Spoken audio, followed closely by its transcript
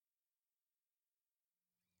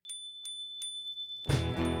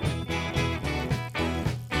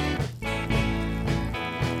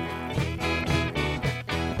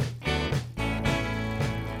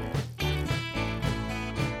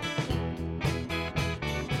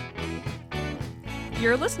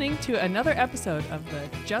You're listening to another episode of the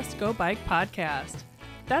Just Go Bike podcast.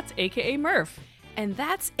 That's AKA Murph. And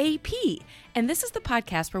that's AP. And this is the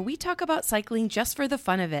podcast where we talk about cycling just for the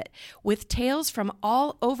fun of it, with tales from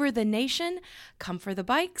all over the nation. Come for the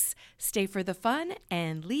bikes, stay for the fun,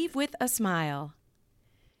 and leave with a smile.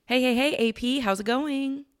 Hey, AP, how's it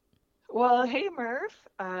going? Well, hey, Murph.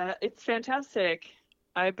 It's fantastic.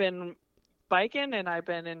 I've been biking and I've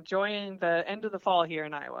been enjoying the end of the fall here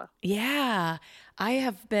in Iowa. Yeah, I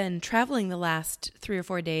have been traveling the last 3 or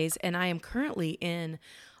 4 days, and I am currently in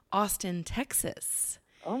Austin, Texas.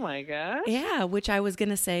 Oh my gosh. Yeah, which I was going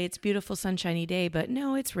to say it's a beautiful sunshiny day, but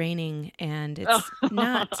no, it's raining and it's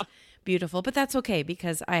not beautiful, but that's okay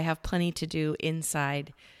because I have plenty to do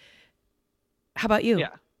inside. How about you?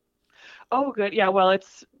 Yeah. Oh, good. Yeah, well,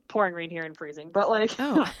 it's pouring rain here and freezing, but we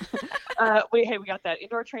got that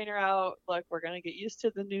indoor trainer out. Look, we're going to get used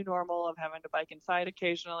to the new normal of having to bike inside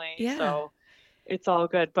occasionally. Yeah. So it's all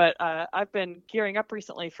good. But I've been gearing up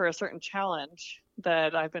recently for a certain challenge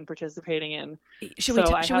that I've been participating in. Should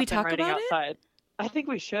we talk about outside. I think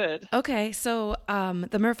we should. Okay, so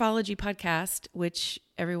the Murphology podcast, which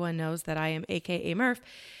everyone knows that I am AKA Murph,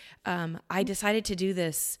 I decided to do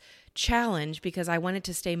this challenge because I wanted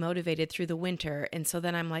to stay motivated through the winter. And so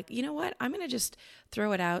then I'm like, you know what? I'm going to just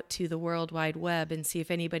throw it out to the World Wide Web and see if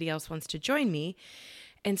anybody else wants to join me.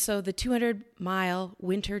 And so the 200-mile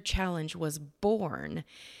winter challenge was born.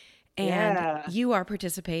 And you are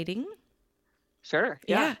participating. Sure.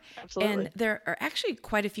 Yeah, absolutely. And there are actually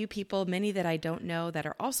quite a few people, many that I don't know, that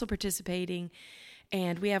are also participating.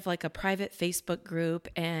 And we have like a private Facebook group.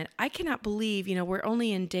 And I cannot believe, we're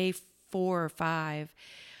only in day 4 or 5,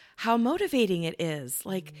 how motivating it is.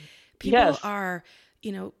 Like people are,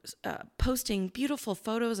 posting beautiful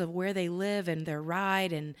photos of where they live and their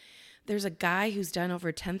ride. And there's a guy who's done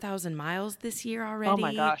over 10,000 miles this year already. Oh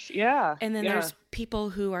my gosh. Yeah. And then there's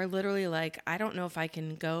people who are literally like, I don't know if I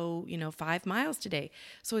can go, 5 miles today.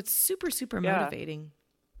 So it's super, super motivating.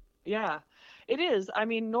 Yeah, it is. I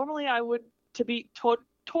mean, normally I would, to be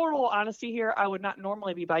total honesty here, I would not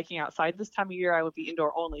normally be biking outside this time of year. I would be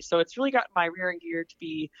indoor only. So it's really gotten my rearing gear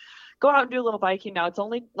to go out and do a little biking. Now it's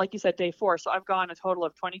only, like you said, day 4. So I've gone a total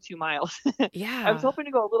of 22 miles. Yeah. I was hoping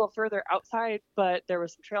to go a little further outside, but there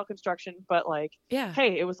was some trail construction, but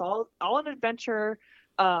hey, it was all an adventure.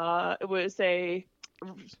 It was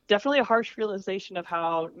definitely a harsh realization of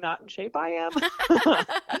how not in shape I am.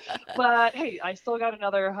 But hey, I still got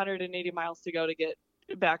another 180 miles to go to get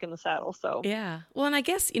back in the saddle. So yeah. Well, and I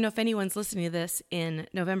guess, if anyone's listening to this in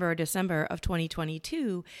November or December of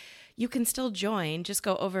 2022, you can still join. Just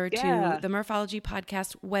go over to the Murphology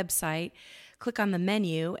podcast website, click on the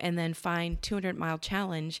menu, and then find 200-mile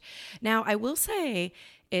challenge. Now, I will say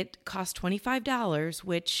it costs $25,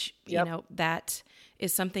 which, that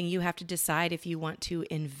is something you have to decide if you want to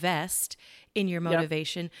invest in your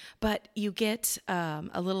motivation. But you get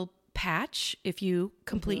a little patch if you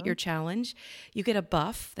complete your challenge. You get a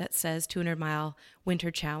buff that says 200-mile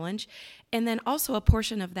winter challenge, and then also a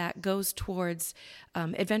portion of that goes towards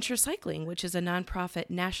Adventure Cycling, which is a nonprofit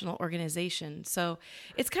national organization. So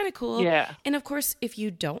it's kind of cool. And of course, if you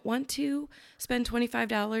don't want to spend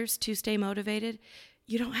 $25 to stay motivated,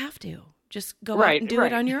 you don't have to. Just go out and do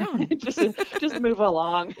it on your own. just move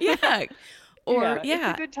along. Yeah. Or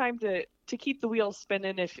it's a good time to keep the wheels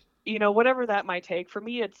spinning. If whatever that might take. For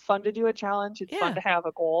me, it's fun to do a challenge. It's fun to have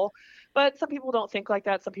a goal. But some people don't think like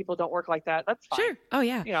that. Some people don't work like that. That's fine. Sure. Oh,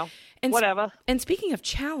 yeah. And whatever. And speaking of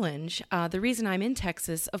challenge, the reason I'm in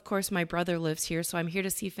Texas, of course, my brother lives here, so I'm here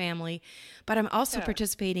to see family. But I'm also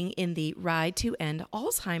participating in the Ride to End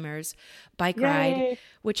Alzheimer's bike ride,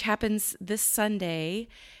 which happens this Sunday.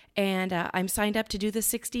 And I'm signed up to do the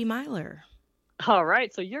 60-miler. All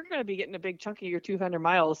right. So you're going to be getting a big chunk of your 200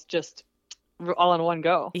 miles just all in one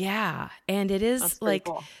go. Yeah. And it is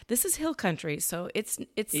cool. This is hill country. So it's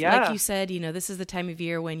like you said, this is the time of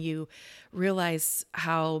year when you realize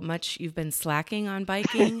how much you've been slacking on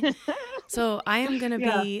biking. So I am going to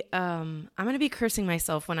be, I'm going to be cursing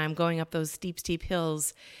myself when I'm going up those steep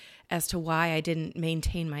hills as to why I didn't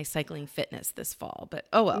maintain my cycling fitness this fall, but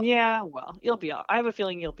oh well. Yeah, well, I have a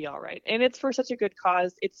feeling you'll be all right. And it's for such a good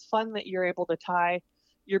cause. It's fun that you're able to tie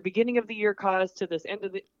your beginning of the year cause to this end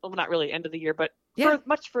of the, well, not really end of the year, but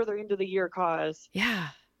much further into the year cause. Yeah.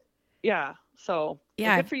 Yeah. So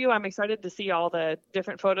good for you. I'm excited to see all the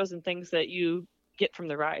different photos and things that you get from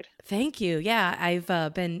the ride. Thank you. Yeah.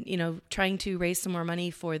 I've been, trying to raise some more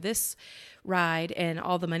money for this ride, and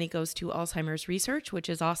all the money goes to Alzheimer's research, which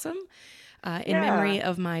is awesome. In memory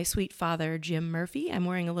of my sweet father, Jim Murphy. I'm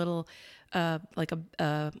wearing a little I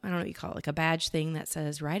don't know what you call it, like a badge thing that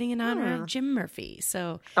says riding in honor of Jim Murphy.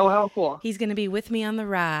 So how cool. He's going to be with me on the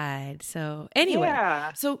ride. So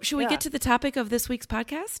anyway, so should we get to the topic of this week's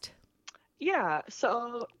podcast? Yeah.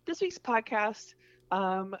 So this week's podcast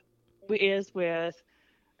is with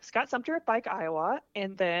Scott Sumter at Bike Iowa,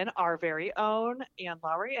 and then our very own Ann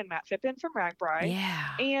Lowry and Matt Phippen from RAGBRAI.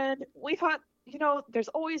 Yeah. And we thought, there's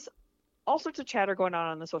always all sorts of chatter going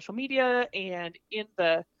on the social media and in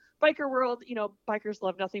the biker world. Bikers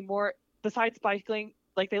love nothing more besides biking.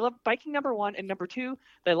 Like, they love biking, number one, and number two,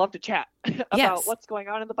 they love to chat about what's going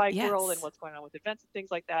on in the bike world and what's going on with events and things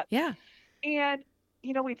like that. Yeah. And,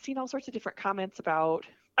 we'd seen all sorts of different comments about,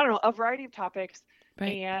 I don't know, a variety of topics.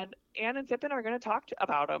 Right. And Ann and Phippen are going to talk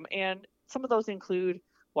about them. And some of those include,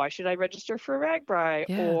 why should I register for RAGBRAI?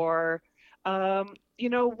 Yeah. Or,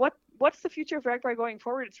 what's the future of RAGBRAI going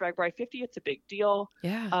forward? It's RAGBRAI 50. It's a big deal.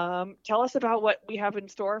 Yeah. Tell us about what we have in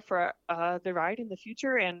store for the ride in the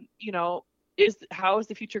future. And, how is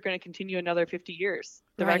the future going to continue another 50 years?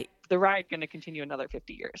 The ride going to continue another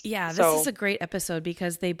 50 years. Yeah, this is a great episode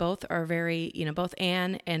because they both are very, both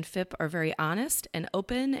Ann and Phipp are very honest and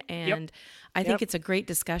open. And I think it's a great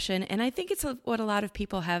discussion. And I think it's what a lot of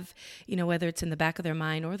people have, whether it's in the back of their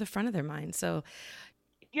mind or the front of their mind. So,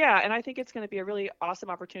 yeah, and I think it's going to be a really awesome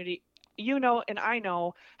opportunity. And I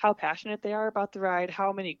know how passionate they are about the ride,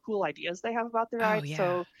 how many cool ideas they have about the ride. Oh, yeah.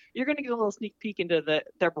 So you're going to get a little sneak peek into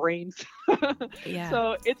their brains. Yeah.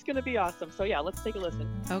 So it's going to be awesome. So yeah, let's take a listen.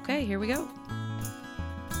 Okay, here we go.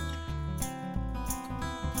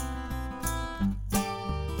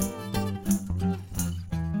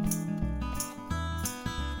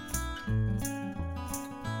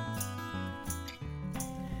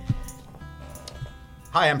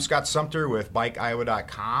 Hi, I'm Scott Sumter with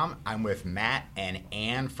BikeIowa.com. I'm with Matt and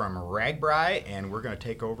Ann from RAGBRAI, and we're going to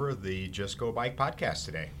take over the Just Go Bike podcast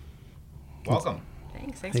today. Welcome.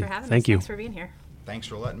 Thanks for having us. Thank you. Thanks for being here. Thanks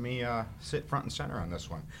for letting me sit front and center on this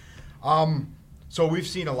one. So we've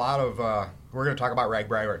seen a lot of, we're going to talk about RAGBRAI,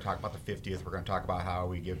 we're going to talk about the 50th, we're going to talk about how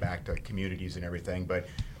we give back to communities and everything, but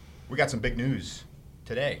we got some big news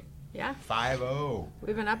today. Yeah. 5-0.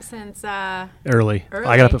 We've been up since early.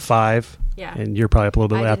 I got up at 5. Yeah. And you're probably up a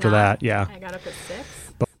little bit after that. Yeah. I got up at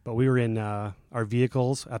 6. But we were in our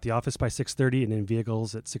vehicles at the office by 6:30 and in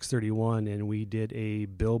vehicles at 6:31, and we did a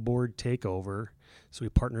billboard takeover. So we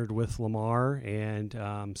partnered with Lamar and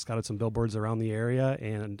scouted some billboards around the area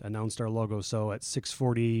and announced our logo. So at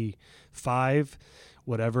 6:45,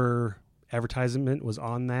 whatever advertisement was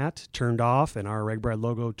on that turned off, and our RAGBRAI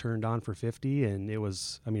logo turned on for 50, and it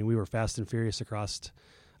was, we were fast and furious across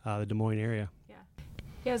the Des Moines area.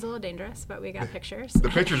 Yeah, it was a little dangerous, but we got pictures. The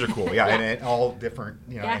pictures are cool, yeah. And it all different,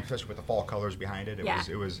 especially with the fall colors behind it. It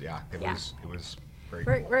was very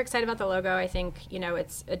cool. We're excited about the logo. I think,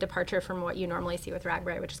 it's a departure from what you normally see with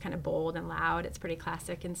RAGBRAI, which is kind of bold and loud. It's pretty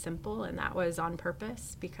classic and simple, and that was on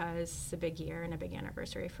purpose because it's a big year and a big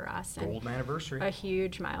anniversary for us. Golden anniversary. A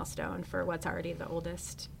huge milestone for what's already the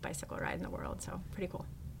oldest bicycle ride in the world, so pretty cool.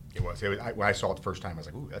 It was. When I saw it the first time, I was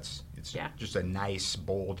like, ooh, it's just a nice,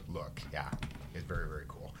 bold look. Yeah, it's very, very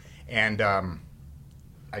cool. And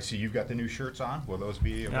I see you've got the new shirts on. Will those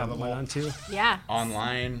be available on too? Yeah.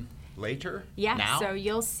 Online later? Yeah, now? So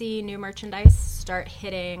you'll see new merchandise start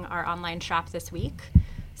hitting our online shop this week.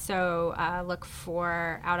 So look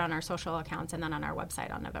for out on our social accounts and then on our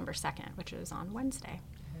website on November 2nd, which is on Wednesday.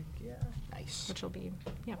 Heck yeah. Nice. Which will be,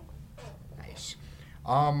 Nice.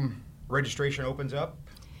 Registration opens up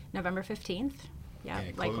November 15th. Yeah, and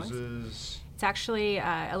it likewise. Closes. It's actually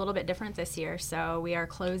a little bit different this year. So we are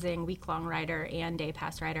closing week-long rider and day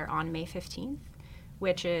pass rider on May 15th,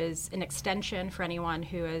 which is an extension for anyone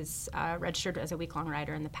who has registered as a week-long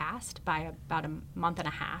rider in the past by about a month and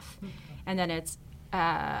a half. Mm-hmm. And then it's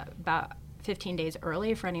about 15 days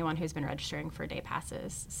early for anyone who's been registering for day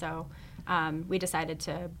passes. So we decided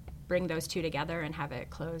to bring those two together and have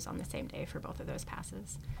it close on the same day for both of those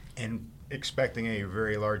passes. And expecting a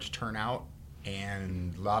very large turnout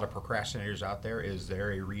and a lot of procrastinators out there. Is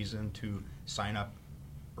there a reason to sign up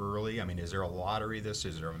early? Is there a lottery this?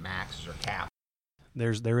 Is there a max? Is there a cap?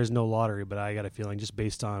 There is no lottery, but I got a feeling just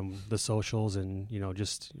based on the socials and,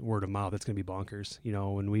 just word of mouth, it's going to be bonkers.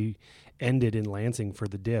 When we ended in Lansing for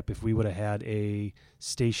the dip, if we would have had a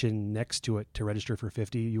station next to it to register for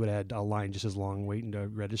 50, you would have had a line just as long waiting to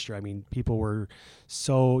register. People were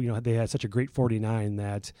so, they had such a great 49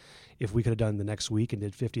 that if we could have done the next week and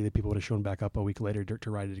did 50, the people would have shown back up a week later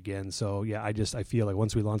to ride it again. So yeah, I feel like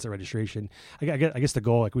once we launch that registration, I guess the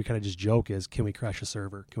goal, like we kind of just joke, is can we crash a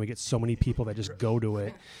server? Can we get so many people that just go to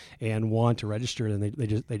it and want to register, and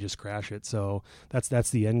they just crash it. So that's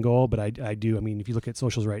the end goal. But I mean, if you look at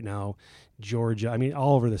socials right now, Georgia, I mean,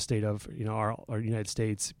 all over the state of, our United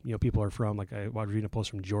States, people are from, like I was reading a post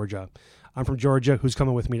from Georgia. I'm from Georgia. Who's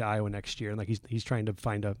coming with me to Iowa next year? And like he's trying to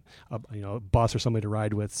find a bus or somebody to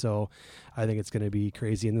ride with. So I think it's going to be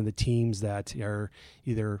crazy. And then the teams that are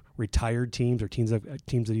either retired teams or teams that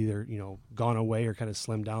either gone away or kind of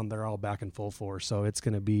slimmed down, they're all back in full force. So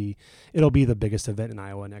it'll be the biggest event in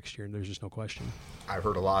Iowa next year, and there's just no question. I've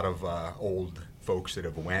heard a lot of old folks that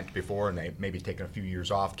have went before, and they maybe taken a few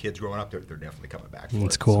years off. Kids growing up, they're definitely coming back.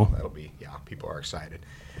 That's cool. So that'll be people are excited.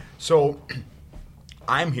 So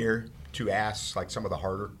I'm here to ask like some of the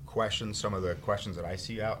harder questions, some of the questions that I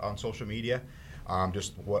see out on social media.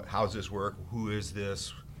 Just how's this work? Who is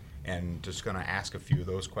this? And just going to ask a few of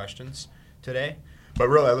those questions today. But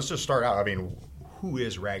really, let's just start out. I mean, who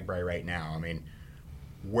is RAGBRAI right now? I mean,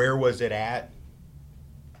 where was it at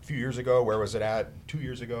a few years ago? Where was it at 2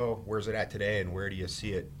 years ago? Where's it at today? And where do you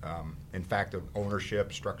see it? In fact, of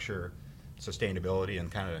ownership, structure, sustainability,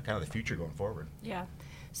 and kind of the future going forward. Yeah.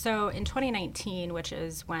 So in 2019, which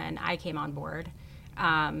is when I came on board,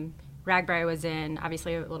 RAGBRAI was in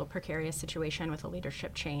obviously a little precarious situation with a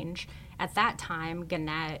leadership change. At that time,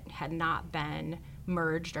 Gannett had not been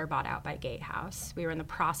merged or bought out by Gatehouse. We were in the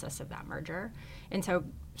process of that merger. And so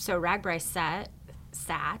RAGBRAI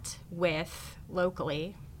sat with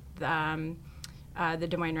locally the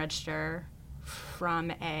Des Moines Register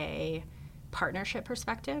from a partnership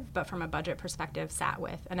perspective, but from a budget perspective, sat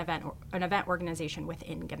with an event organization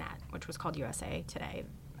within Gannett, which was called USA Today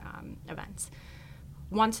Events.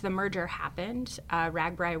 Once the merger happened,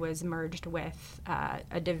 RAGBRAI was merged with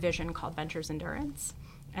a division called Ventures Endurance,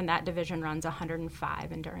 and that division runs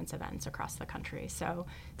 105 endurance events across the country. So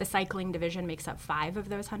the cycling division makes up 5 of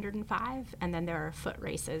those 105, and then there are foot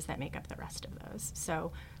races that make up the rest of those.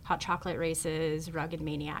 So hot chocolate races, rugged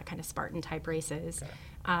maniac, kind of Spartan type races.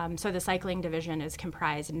 Okay. So the cycling division is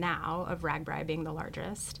comprised now of RAGBRAI being the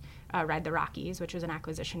largest, Ride the Rockies, which was an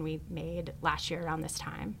acquisition we made last year around this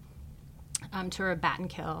time, Tour of Batten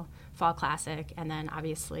Kill, Fall Classic, and then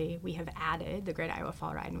obviously we have added the Great Iowa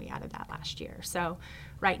Fall Ride, and we added that last year. So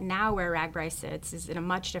right now where RAGBRAI sits is in a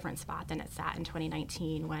much different spot than it sat in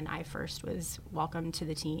 2019 when I first was welcomed to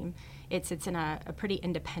the team. It sits in a pretty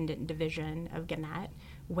independent division of Gannett,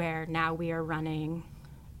 where now we are running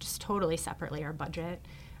just totally separately our budget,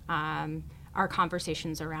 our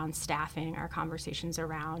conversations around staffing, our conversations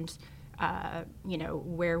around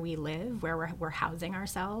where we live, where we're housing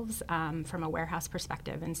ourselves from a warehouse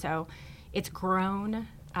perspective. And so it's grown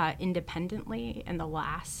independently in the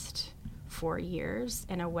last 4 years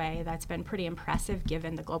in a way that's been pretty impressive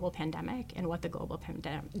given the global pandemic and what the global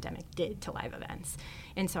pandemic did to live events.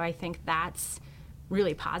 And so I think that's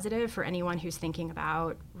really positive for anyone who's thinking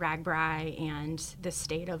about RAGBRAI and the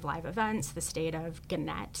state of live events, the state of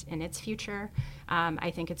Gannett and its future. I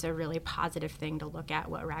think it's a really positive thing to look at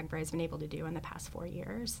what RAGBRAI has been able to do in the past 4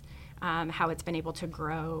 years, how it's been able to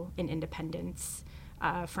grow in independence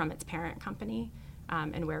from its parent company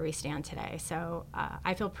and where we stand today. So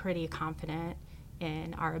I feel pretty confident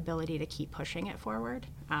in our ability to keep pushing it forward.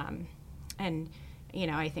 And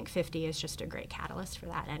I think 50 is just a great catalyst for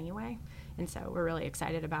that anyway. And so we're really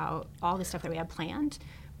excited about all the stuff that we have planned.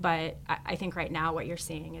 But I think right now what you're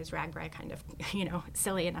seeing is RAGBRAI kind of,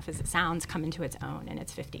 silly enough as it sounds, come into its own in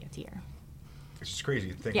its 50th year. It's just crazy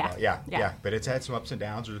to think about. Yeah. But it's had some ups and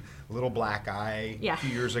downs. There's a little black eye a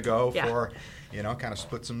few years ago for, kind of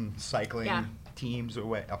split some cycling teams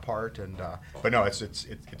apart. And but no, it's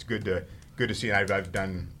good to see. And I've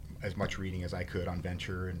done as much reading as I could on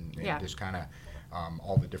Venture and just kind of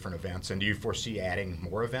all the different events. And do you foresee adding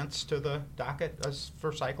more events to the docket as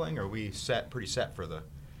for cycling? Or are we pretty set for the?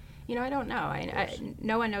 I don't know.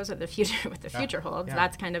 No one knows what the future holds. Yeah.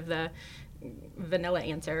 That's kind of the vanilla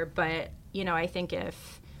answer. But I think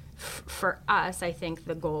for us, I think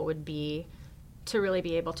the goal would be to really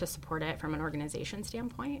be able to support it from an organization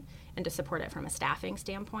standpoint and to support it from a staffing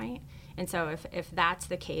standpoint. And so if that's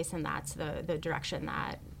the case and that's the direction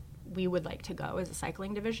that we would like to go as a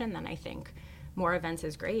cycling division, then I think more events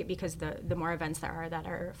is great, because the more events there are that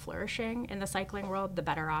are flourishing in the cycling world, the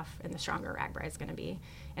better off and the stronger RAGBRAI is going to be,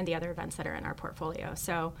 and the other events that are in our portfolio.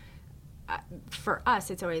 So for us,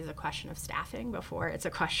 it's always a question of staffing before it's a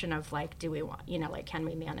question of do we want, can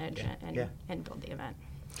we manage and build the event.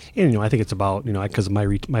 And I think it's about because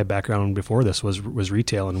my background before this was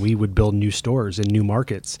retail, and we would build new stores in new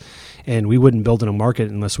markets, and we wouldn't build in a market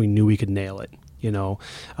unless we knew we could nail it.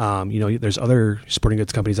 There's other sporting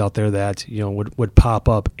goods companies out there that would pop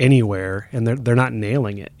up anywhere, and they're not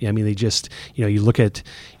nailing it. I mean, they just you look at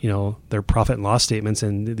their profit and loss statements,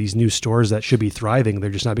 and these new stores that should be thriving, they're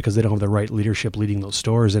just not, because they don't have the right leadership leading those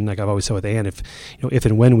stores. And like I've always said with Ann, if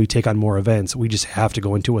and when we take on more events, we just have to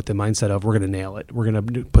go into it with the mindset of we're going to nail it. We're going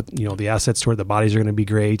to put the assets to where the bodies are going to be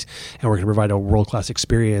great, and we're going to provide a world-class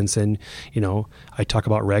experience. And I talk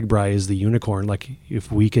about RAGBRAI as the unicorn. Like,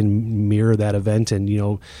 if we can mirror that event and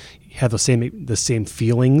have the same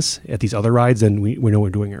feelings at these other rides, then we know we're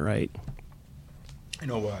doing it right. I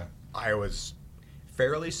know Iowa's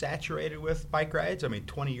fairly saturated with bike rides. I mean,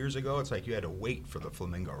 20 years ago, it's like you had to wait for the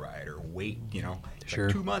Flamingo ride or wait, sure,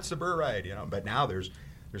 like 2 months the Burr ride, But now there's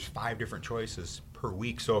 5 different choices per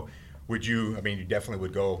week. So you definitely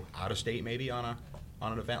would go out of state maybe on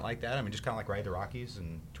an event like that? I mean, just kind of like Ride the Rockies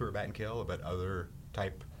and Tour Battenkill, but other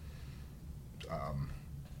type,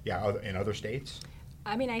 in other states?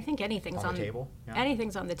 I mean, I think anything's on the table. Yeah.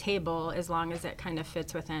 Anything's on the table as long as it kind of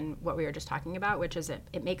fits within what we were just talking about, which is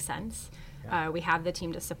it makes sense. Yeah. We have the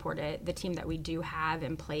team to support it. The team that we do have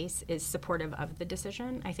in place is supportive of the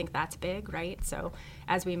decision. I think that's big, right? So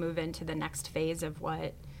as we move into the next phase of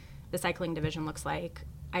what the cycling division looks like,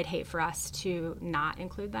 I'd hate for us to not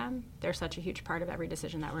include them. They're such a huge part of every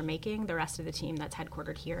decision that we're making, the rest of the team that's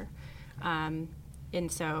headquartered here. And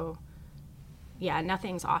so,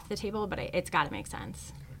 nothing's off the table, but it's got to make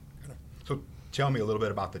sense. So tell me a little bit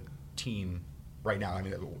about the team right now. I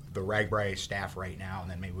mean, the RAGBRAI staff right now, and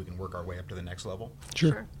then maybe we can work our way up to the next level.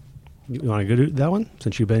 Sure. You want to go do that one,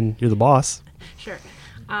 since you're the boss? Sure.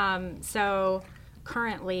 So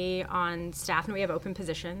currently on staff, and we have open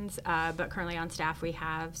positions, but currently on staff we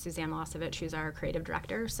have Suzanne Milosevic, who's our creative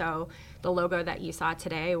director. So the logo that you saw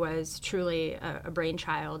today was truly a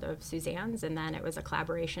brainchild of Suzanne's, and then it was a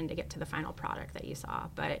collaboration to get to the final product that you saw.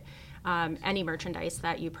 But any merchandise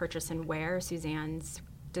that you purchase and wear, Suzanne's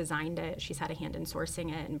designed it. She's had a hand in sourcing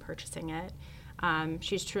it and purchasing it.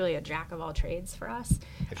 She's truly a jack of all trades for us.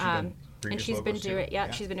 And she's been doing it.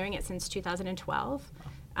 Yeah, she's been doing it since 2012.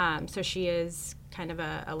 So she is kind of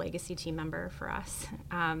a legacy team member for us.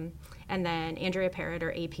 And then Andrea Parrott,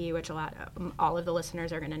 or AP, which all of the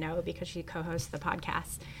listeners are going to know because she co-hosts the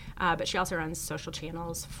podcast. But she also runs social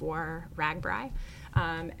channels for RAGBRAI.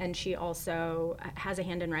 And she also has a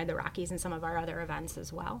hand in Ride the Rockies and some of our other events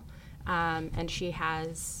as well. And she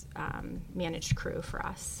has managed crew for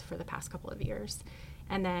us for the past couple of years.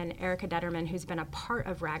 And then Erica Detterman, who's been a part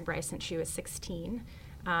of RAGBRAI since she was 16,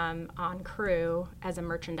 on crew as a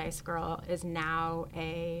merchandise girl, is now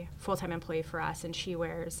a full-time employee for us, and she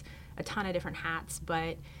wears a ton of different hats.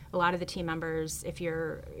 But a lot of the team members, if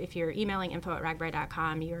you're emailing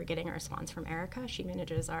info@ragbrai.com, you're getting a response from Erica. She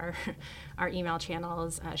manages our email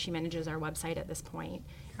channels. She manages our website at this point,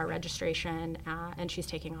 our registration, and she's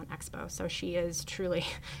taking on Expo. So she is truly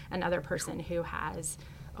another person who has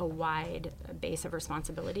a wide base of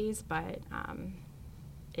responsibilities, but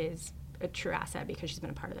is a true asset because she's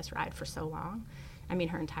been a part of this ride for so long. I mean,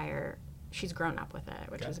 she's grown up with it,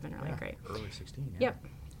 which has been really great. Early 16, yeah. Yep.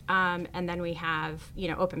 And then we have,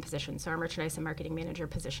 open positions. So our merchandise and marketing manager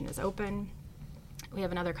position is open. We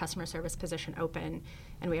have another customer service position open,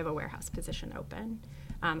 and we have a warehouse position open.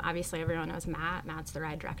 Obviously, everyone knows Matt. Matt's the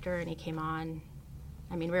ride director, and he came on.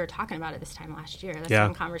 I mean, we were talking about it this time last year. That's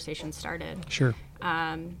when conversation started. Sure.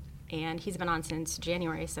 And he's been on since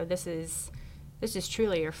January. So this is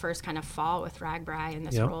truly your first kind of fall with RAGBRAI in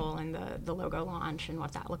this role, and the logo launch and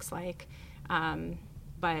what that looks like.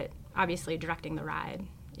 But obviously, directing the ride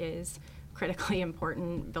is critically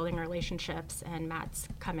important, building relationships, and Matt's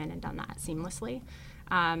come in and done that seamlessly.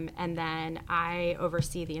 And then I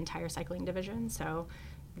oversee the entire cycling division, so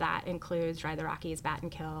that includes Ride the Rockies,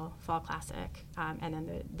 Battenkill, Fall Classic, and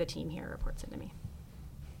then the team here reports into me.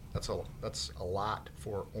 That's a lot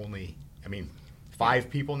for only, 5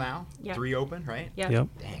 people now, 3 open, right? Yep.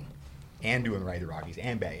 Dang. And doing Ride the Rockies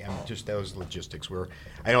and Bay. Just those logistics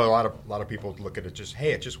I know a lot of people look at it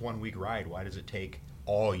it's just 1 week ride. Why does it take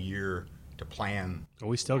all year to plan? Well,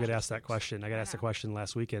 we still get asked that question. I got asked the question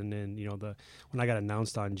last weekend, and when I got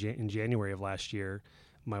announced in January of last year,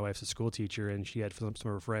 my wife's a school teacher, and she had some of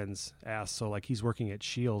her friends ask, so like, he's working at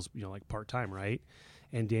Shields, like part-time, right?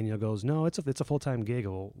 And Danielle goes, no, it's a full-time gig.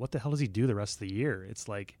 Well, what the hell does he do the rest of the year? It's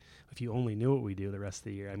like, if you only knew what we do the rest of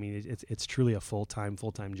the year. I mean, it's truly a full-time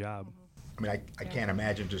job. I mean, I can't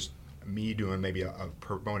imagine just me doing maybe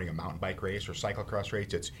promoting a mountain bike race or cyclocross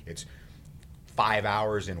race. It's 5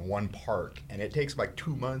 hours in one park, and it takes like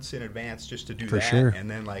 2 months in advance just to do for that. Sure. And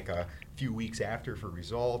then like a few weeks after for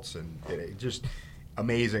results, and it just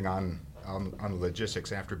amazing on the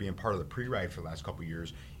logistics. After being part of the pre-ride for the last couple of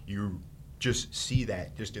years, you just see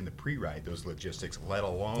that just in the pre-ride, those logistics, let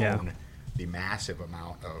alone the massive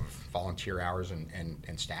amount of volunteer hours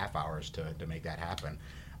and staff hours to make that happen.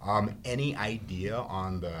 Any idea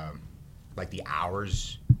on the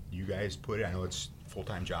hours you guys put in? I know it's a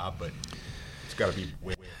full-time job, but it's got to be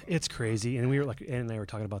way. It's crazy, and Ann and I were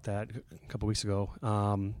talking about that a couple weeks ago.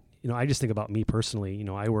 I just think about me personally.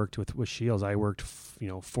 I worked with Shields. I worked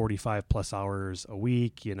 45 plus hours a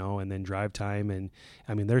week, and then drive time. And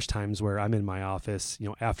I mean, there's times where I'm in my office,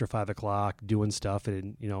 after 5 o'clock doing stuff.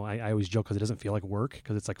 And, I always joke because it doesn't feel like work,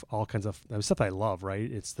 because it's like all kinds of stuff that I love,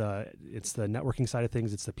 right? It's the networking side of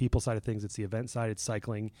things. It's the people side of things. It's the event side. It's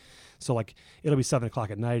cycling. So like, it'll be 7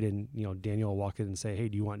 o'clock at night and, Daniel will walk in and say, hey,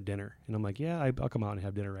 do you want dinner? And I'm like, yeah, I'll come out and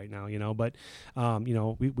have dinner right now, but,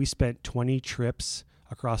 we spent 20 trips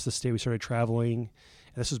across the state. We started traveling.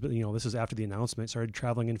 And this is after the announcement. Started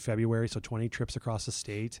traveling in February, so 20 trips across the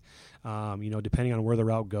state. Depending on where the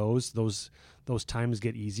route goes, those times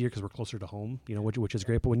get easier because we're closer to home. Which is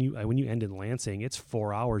great. But when you end in Lansing, it's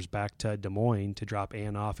 4 hours back to Des Moines to drop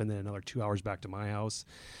Ann off, and then another 2 hours back to my house.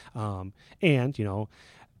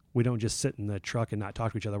 We don't just sit in the truck and not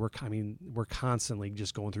talk to each other. We're constantly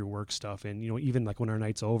just going through work stuff. And, even like when our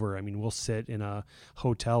night's over, we'll sit in a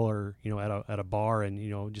hotel or, at a bar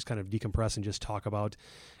and, just kind of decompress and just talk about,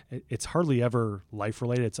 it's hardly ever life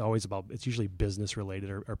related. It's usually business related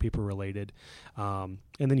or people related. And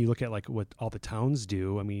then you look at like what all the towns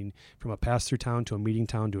do. From a pass through town to a meeting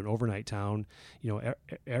town to an overnight town,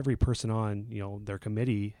 every person on, their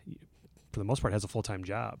committee, for the most part, has a full-time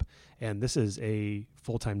job, and this is a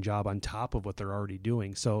full-time job on top of what they're already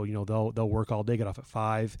doing. So they'll work all day, get off at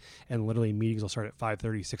 5, and literally meetings will start at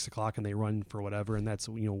 5:30, 6 o'clock, and they run for whatever, and that's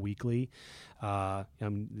weekly. The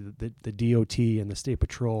DOT and the State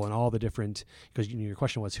Patrol and all the different, because your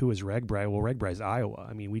question was who is RAGBRAI? Well, RAGBRAI is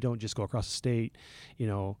Iowa. We don't just go across the state,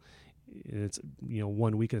 and it's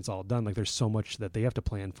 1 week and it's all done. Like, there's so much that they have to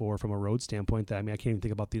plan for from a road standpoint that I can't even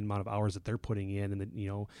think about the amount of hours that they're putting in,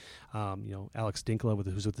 and Alex Dinkla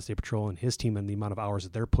who's with the State Patrol and his team, and the amount of hours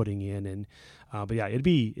that they're putting in. And but yeah, it'd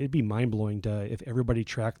be mind blowing if everybody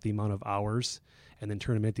tracked the amount of hours and then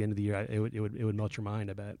turn them at the end of the year. It would melt your mind,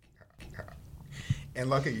 I bet. And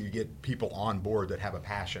luckily, you get people on board that have a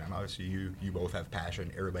passion. And obviously, you both have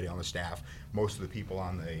passion. Everybody on the staff, most of the people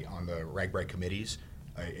on the RAGBRAI committees,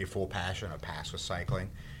 a full passion, a pass with cycling.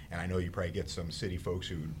 And I know you probably get some city folks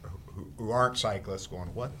who aren't cyclists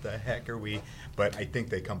going, what the heck are we? But I think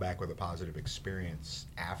they come back with a positive experience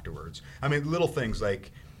afterwards. Little things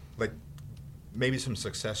like maybe some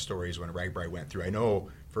success stories when RAGBRAI went through. I know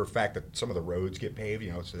for a fact that some of the roads get paved,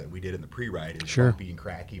 so that we did in the pre-ride is bumpy and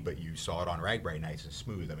cracky, but you saw it on RAGBRAI nice and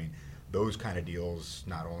smooth. Those kind of deals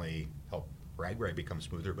not only help RAGBRAI become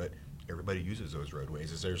smoother, but everybody uses those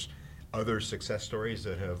roadways. Is there's other success stories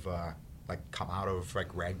that have come out of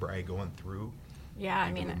RAGBRAI going through? Yeah,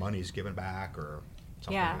 the money's given back or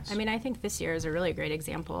something. Yeah, I think this year is a really great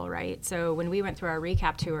example, right? So when we went through our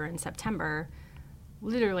recap tour in September,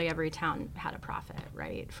 literally every town had a profit,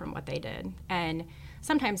 right, from what they did. And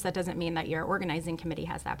sometimes that doesn't mean that your organizing committee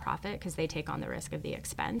has that profit because they take on the risk of the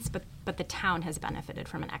expense, but the town has benefited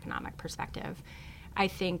from an economic perspective. I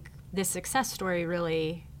think the success story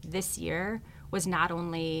really this year was not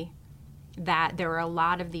only that there were a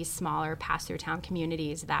lot of these smaller pass-through town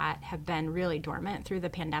communities that have been really dormant through the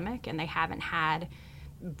pandemic, and they haven't had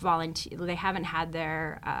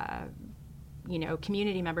their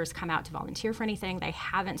community members come out to volunteer for anything. They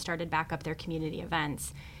haven't started back up their community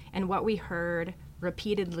events. And what we heard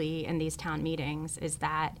repeatedly in these town meetings is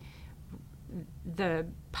that the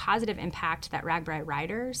positive impact that RAGBRAI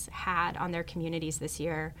riders had on their communities this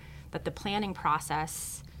year, that the planning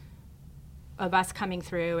process of us coming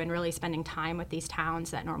through and really spending time with these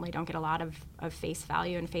towns that normally don't get a lot of face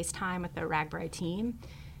value and face time with the RAGBRAI team,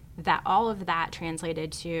 that all of that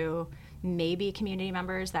translated to maybe community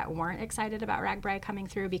members that weren't excited about RAGBRAI coming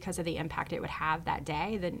through because of the impact it would have that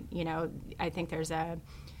day. Then, I think there's a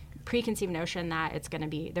preconceived notion that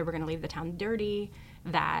we're going to leave the town dirty,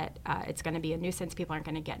 that it's going to be a nuisance, people aren't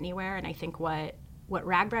going to get anywhere. And I think what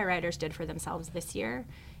RAGBRAI riders did for themselves this year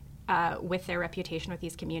with their reputation with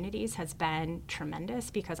these communities has been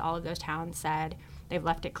tremendous, because all of those towns said they've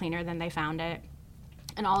left it cleaner than they found it.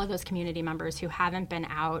 And all of those community members who haven't been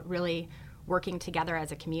out really working together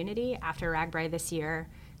as a community after RAGBRAI this year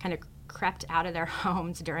kind of crept out of their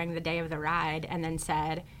homes during the day of the ride and then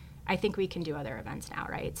said, I think we can do other events now,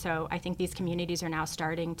 right? So I think these communities are now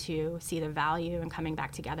starting to see the value in coming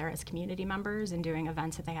back together as community members and doing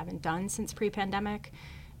events that they haven't done since pre-pandemic,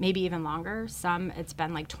 maybe even longer. Some, it's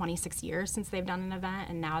been like 26 years since they've done an event,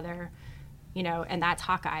 and now they're and that's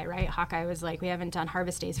Hawkeye, right? Hawkeye was like, we haven't done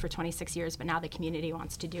harvest days for 26 years, but now the community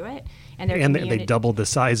wants to do it. And they doubled the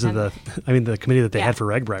size of the committee that they had for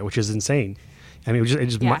RAGBRAI, which is insane. I mean, it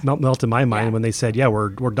just melted my mind when they said, we're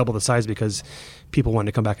double the size because people wanted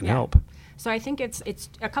to come back and help. So I think it's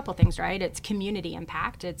a couple things, right? It's community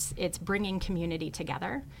impact. It's bringing community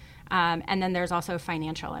together. And then there's also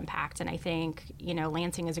financial impact. And I think,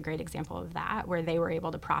 Lansing is a great example of that, where they were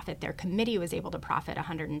able to profit. Their committee was able to profit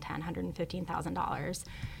 $110,000, $115,000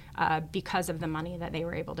 because of the money that they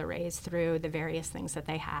were able to raise through the various things that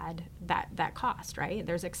they had that cost, right?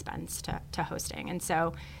 There's expense to hosting. And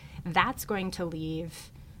so that's going to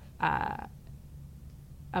leave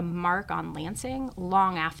a mark on Lansing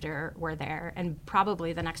long after we're there. And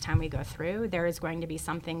probably the next time we go through, there is going to be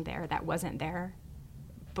something there that wasn't there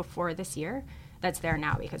before this year that's there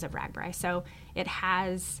now because of RAGBRAI. So it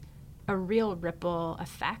has a real ripple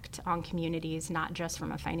effect on communities, not just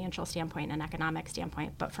from a financial standpoint and economic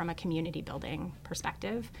standpoint, but from a community building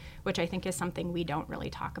perspective, which I think is something we don't really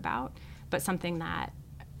talk about, but something that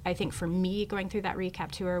I think for me going through that recap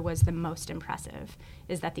tour was the most impressive,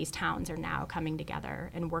 is that these towns are now coming together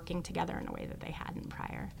and working together in a way that they hadn't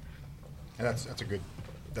prior. And that's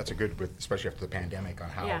a good with, especially after the pandemic, on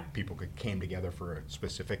how people came together for a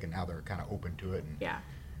specific, and now they're kind of open to it.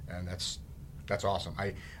 And that's awesome.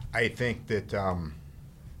 I think that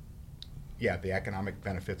the economic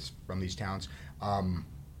benefits from these towns.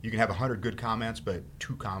 You can have 100 good comments, but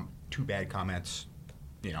two bad comments,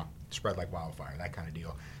 spread like wildfire, that kind of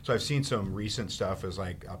deal. So I've seen some recent stuff as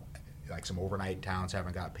like some overnight towns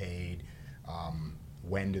haven't got paid.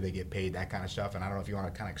 When do they get paid? That kind of stuff. And I don't know if you want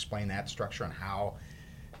to kind of explain that structure and how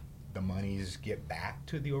the monies get back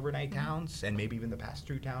to the overnight towns and maybe even the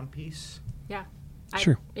pass-through town piece. Yeah.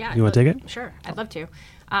 Sure. You want to take it? Sure. I'd love to.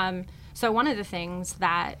 So one of the things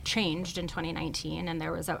that changed in 2019, and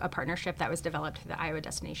there was a partnership that was developed through the Iowa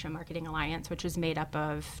Destination Marketing Alliance, which was made up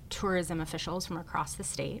of tourism officials from across the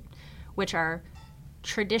state, which are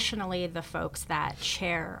traditionally the folks that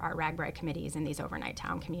chair our RAGBRAI committees in these overnight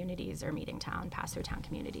town communities or meeting town, pass-through town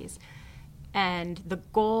communities. And the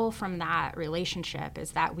goal from that relationship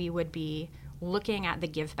is that we would be looking at the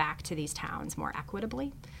give back to these towns more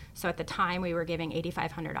equitably. So at the time, we were giving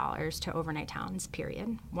 $8,500 to overnight towns,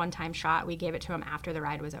 period. One-time shot. We gave it to them after the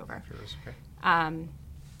ride was over. Okay.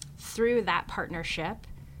 Through that partnership,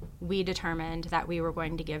 we determined that we were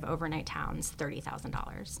going to give overnight towns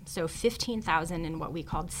 $30,000. So $15,000 in what we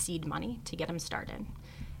called seed money to get them started,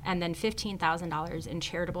 and then $15,000 in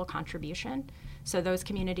charitable contribution. So those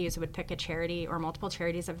communities would pick a charity or multiple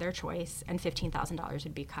charities of their choice, and $15,000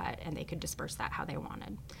 would be cut, and they could disperse that how they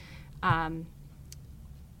wanted.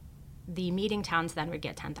 The meeting towns then would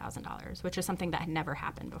get $10,000, which is something that had never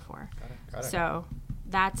happened before. Got it. So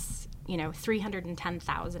that's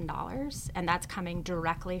 $310,000, and that's coming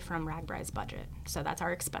directly from RAGBRAI's budget. So that's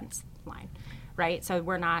our expense line, right? So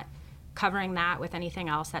we're not covering that with anything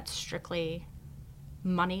else. That's strictly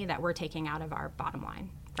money that we're taking out of our bottom line,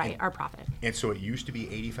 right? Our profit. And so it used to be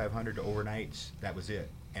 $8,500 to overnights. That was it.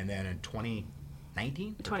 And then in 2019?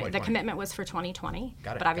 The commitment was for 2020.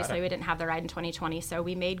 Got it. But obviously we didn't have the ride in 2020, so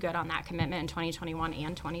we made good on that commitment in 2021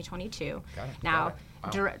 and 2022. Got it. Now,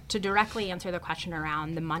 to directly answer the question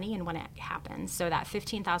around the money and when it happens, so that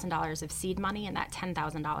 $15,000 of seed money and that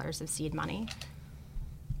 $10,000 of seed money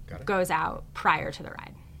goes out prior to the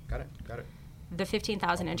ride. Got it. The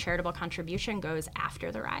 $15,000 in charitable contribution goes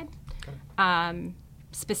after the ride.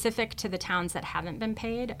 Specific to the towns that haven't been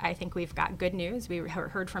paid, I think we've got good news. We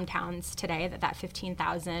heard from towns today that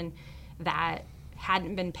 $15,000 that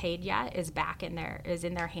hadn't been paid yet is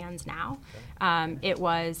in their hands now. It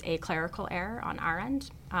was a clerical error on our end.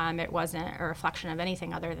 It wasn't a reflection of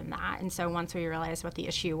anything other than that. And so once we realized what the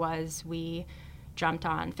issue was, we jumped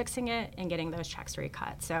on fixing it and getting those checks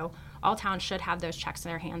recut. So all towns should have those checks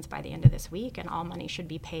in their hands by the end of this week, and all money should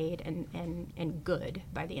be paid and good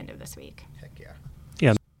by the end of this week. Heck yeah.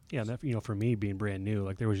 Yeah, that, for me being brand new,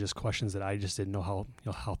 like there was just questions that I just didn't know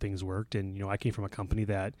how things worked. And, I came from a company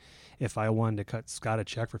that if I wanted to cut Scott a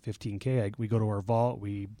check for $15K, we go to our vault,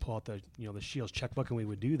 we pull out the Shields checkbook, and we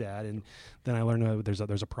would do that. And then I learned there's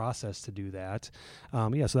a process to do that.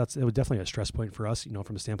 So it was definitely a stress point for us,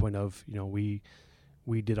 from a standpoint of,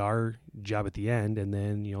 we did our job at the end, and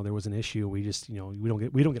then there was an issue. We just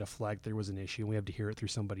we don't get a flag. There was an issue, and we have to hear it through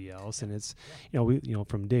somebody else. And it's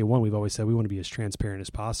from day one we've always said we want to be as transparent as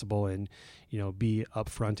possible and be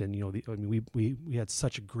upfront. And we had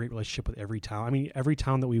such a great relationship with every town. I mean, every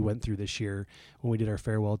town that we went through this year when we did our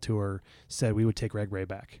farewell tour said we would take RAGBRAI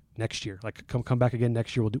back next year. Like come back again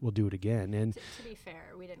next year. We'll do it again. And to be fair,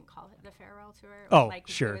 we didn't call it the farewell tour.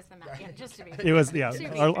 Sure. It was just to be it was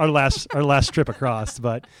our last trip across,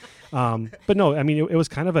 but no, I mean it was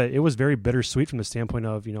kind of it was very bittersweet from the standpoint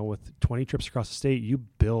of, with 20 trips across the state, you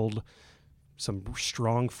build some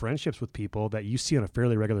strong friendships with people that you see on a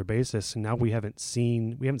fairly regular basis, and now we haven't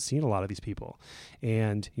seen a lot of these people.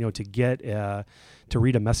 And to get to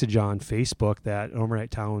read a message on Facebook that an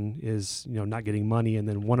overnight town is not getting money, and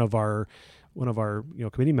then one of our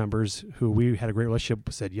committee members who we had a great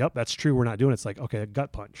relationship said, "Yep, that's true. We're not doing it." It's like, okay, a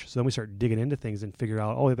gut punch. So then we start digging into things and figure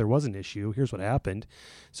out, oh, there was an issue. Here's what happened.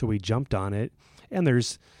 So we jumped on it, and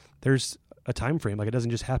there's a time frame. Like, it doesn't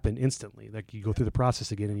just happen instantly. Like, you go through the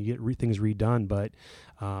process again and you get things redone. But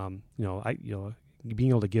being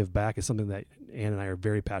able to give back is something that Ann and I are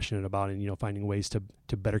very passionate about, and finding ways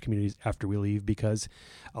to better communities after we leave, because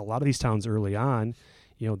a lot of these towns early on,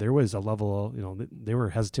 there was a level, they were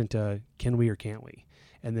hesitant to, can we or can't we?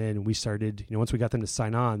 And then we started, once we got them to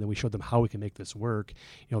sign on, then we showed them how we can make this work.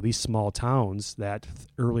 These small towns that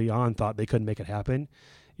early on thought they couldn't make it happen,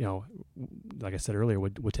 like I said earlier,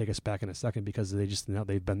 would take us back in a second, because they just,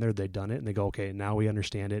 they've been there, they've done it, and they go, okay, now we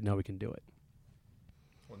understand it, now we can do it.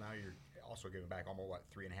 Well, now you're also giving back almost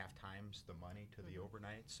 3.5 times the money to the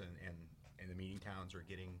overnights, and the meeting towns are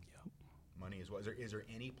getting money as well. Is there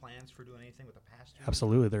any plans for doing anything with the pass-through?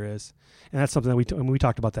 Absolutely, there is, and that's something that we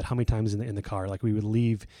talked about that how many times in the car. Like, we would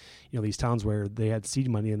leave, these towns where they had seed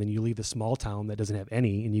money, and then you leave the small town that doesn't have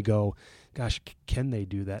any, and you go, gosh, can they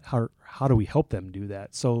do that? How do we help them do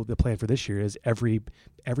that? So the plan for this year is every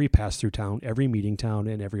pass-through town, every meeting town,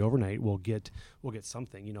 and every overnight will get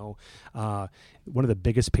something. One of the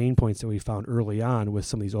biggest pain points that we found early on with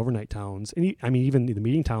some of these overnight towns, and even the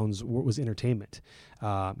meeting towns, was entertainment.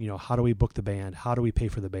 How do we book the band? How do we pay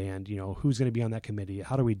for the band? Who's going to be on that committee?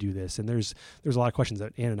 How do we do this? And there's a lot of questions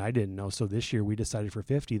that Ann and I didn't know. So this year we decided for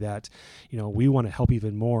 50 that, we want to help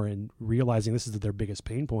even more, and realizing this is their biggest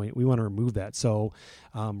pain point, we want to remove that. So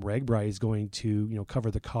RAGBRAI is going to,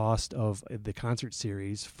 cover the cost of the concert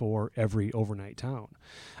series for every overnight town,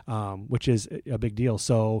 which is a big deal.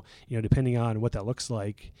 So, depending on what that looks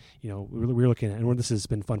like, we're looking at, and this has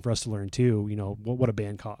been fun for us to learn too, what a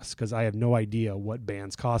band costs, because I have no idea what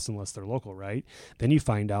bands cost unless they're local, right? Then you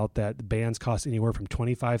find out that the bands cost anywhere from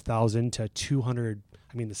 $25,000 to $200,000.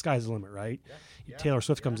 I mean, the sky's the limit, right? Yeah. Taylor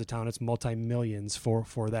Swift comes to town; it's multi-millions for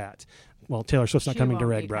that. Well, Taylor Swift's not coming to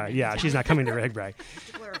RAGBRAI. Yeah, she's not coming to RAGBRAI.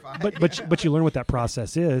 But you learn what that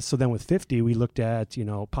process is. So then with 50, we looked at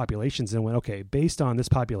populations and went, okay, based on this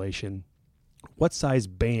population, what size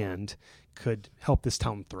band could help this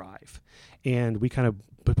town thrive? And we kind of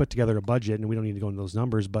put together a budget, and we don't need to go into those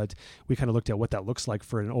numbers, but we kind of looked at what that looks like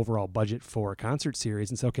for an overall budget for a concert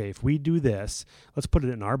series and said, okay, if we do this, let's put it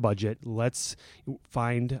in our budget. Let's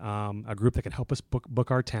find a group that can help us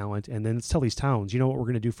book our talent, and then let's tell these towns, what we're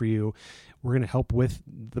going to do for you. We're going to help with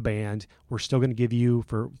the band. We're still going to give you,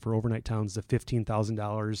 for overnight towns, the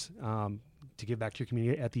 $15,000 to give back to your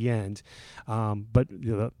community at the end. But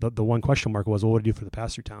the one question mark was, well, what do you do for the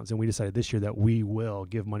pass-through towns? And we decided this year that we will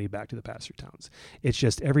give money back to the pass-through towns. It's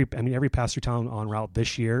just every pass-through town en route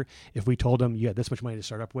this year, if we told them you had this much money to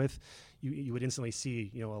start up with, you would instantly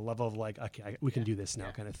see, a level of like, okay, we can do this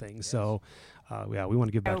now kind of thing. Yes. So, we want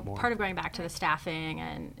to give back more. Part of going back to the staffing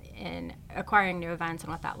and acquiring new events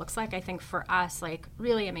and what that looks like, I think for us, like,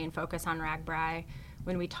 really a main focus on RAGBRAI,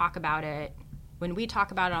 when we talk about it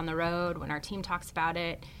on the road, when our team talks about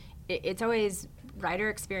it, it's always rider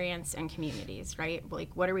experience and communities, right? Like,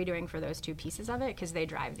 what are we doing for those two pieces of it? Because they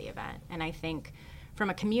drive the event. And I think from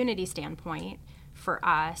a community standpoint, for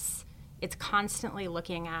us, it's constantly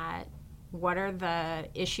looking at what are the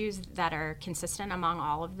issues that are consistent among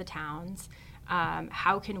all of the towns.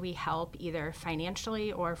 How can we help either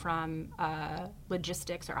financially or from a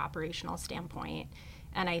logistics or operational standpoint?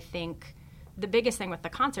 And I think the biggest thing with the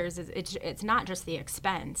concerts is it's not just the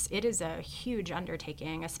expense. It is a huge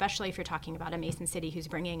undertaking, especially if you're talking about a Mason City who's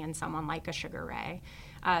bringing in someone like a Sugar Ray.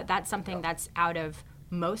 That's something that's out of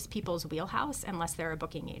most people's wheelhouse unless they're a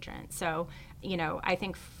booking agent. So, I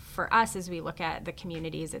think for us, as we look at the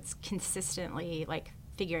communities, it's consistently like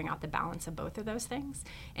figuring out the balance of both of those things.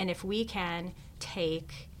 And if we can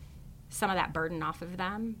take some of that burden off of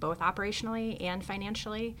them, both operationally and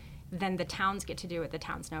financially, then the towns get to do what the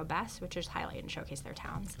towns know best, which is highlight and showcase their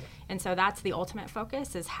towns. And so that's the ultimate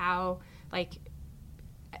focus, is how, like,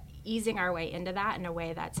 easing our way into that in a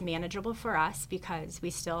way that's manageable for us, because we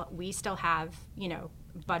still have,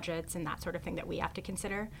 budgets and that sort of thing that we have to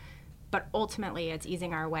consider. But ultimately, it's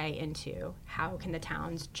easing our way into how can the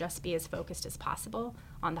towns just be as focused as possible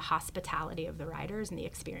on the hospitality of the riders and the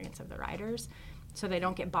experience of the riders, so they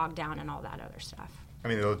don't get bogged down in all that other stuff. I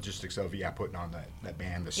mean, the logistics of putting on that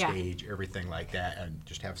band, the stage, everything like that, and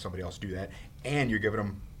just have somebody else do that, and you're giving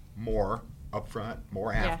them more up front,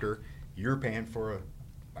 more after. You're paying for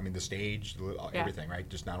the stage, everything, right?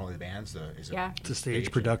 Just not only the bands, the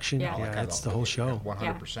stage production. It's the whole show.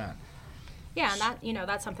 100%. Yeah, and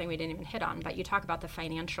that's something we didn't even hit on. But you talk about the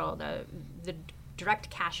financial, the direct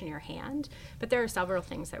cash in your hand. But there are several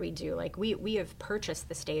things that we do. Like we have purchased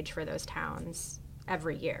the stage for those towns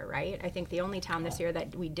every year, right? I think the only town this year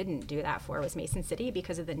that we didn't do that for was Mason City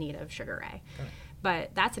because of the need of Sugar Ray. Okay.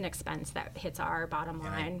 But that's an expense that hits our bottom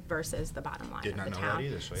line versus the bottom line of the town.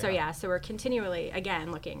 That either, so we're continually,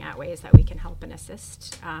 again, looking at ways that we can help and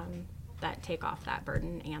assist that take off that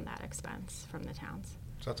burden and that expense from the towns.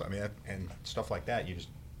 So that's, and stuff like that, you just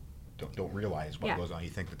don't realize what goes on. You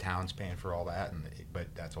think the town's paying for all that,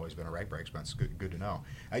 but that's always been a RAGBRAI expense. Good to know.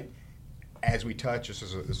 As we touch, this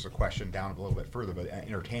is a question down a little bit further, but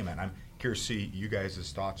entertainment. I'm curious to see you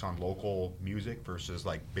guys' thoughts on local music versus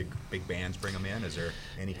like big bands bring them in. Is there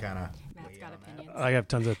any kind of? Matt's got opinions. I have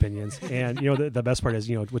tons of opinions, and the best part is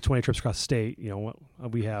with 20 trips across the state,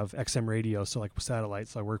 we have XM radio, so like satellite,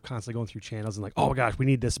 so we're constantly going through channels and like, oh my gosh, we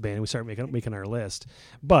need this band, and we start making our list.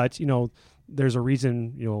 But there's a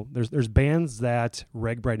reason, there's bands that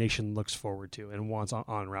RAGBRAI Nation looks forward to and wants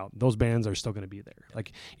on route. Those bands are still going to be there.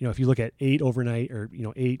 Like, if you look at 8 overnight or,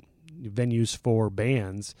 8 venues for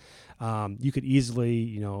bands, you could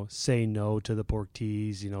easily, say no to the Pork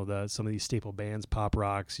Tees, some of these staple bands, Pop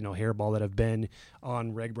Rocks, Hairball that have been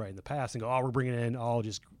on RAGBRAI in the past and go, oh, we're bringing in all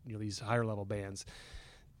just, these higher level bands.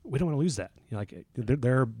 We don't want to lose that.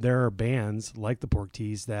 There are bands like the Pork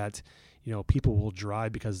Tees that, people will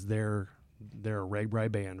drive because they're a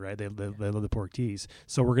RAGBRAI band, right? They love the Pork Tees.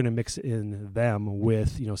 So we're going to mix in them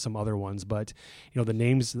with, some other ones. But, the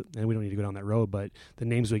names, and we don't need to go down that road, but the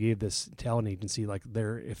names we gave this talent agency, like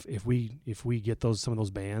if we get some of those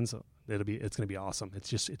bands, it's going to be awesome. It's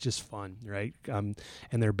just fun, right? And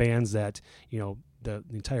they're bands that, the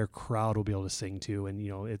entire crowd will be able to sing to, and,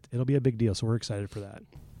 it'll be a big deal. So we're excited for that.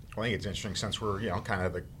 Well, I think it's interesting since we're, kind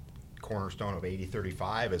of the cornerstone of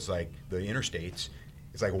 80-35 is like the interstates.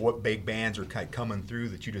 It's like what big bands are kind of coming through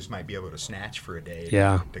that you just might be able to snatch for a day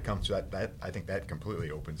to come through. That I think that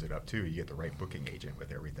completely opens it up too. You get the right booking agent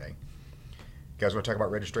with everything. You guys want to talk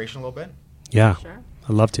about registration a little bit? Yeah, sure.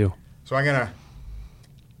 I'd love to. So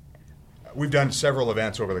we've done several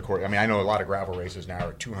events over the course. I know a lot of gravel races now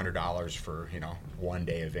are $200 for one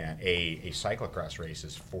day event. A cyclocross race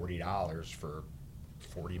is $40 for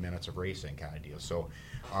 40 minutes of racing kind of deal. So.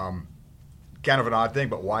 Kind of an odd thing,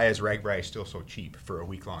 but why is RAGBRAI still so cheap for a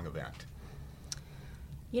week-long event?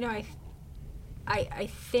 I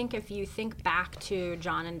think if you think back to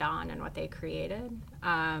John and Don and what they created,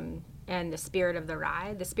 and the spirit of the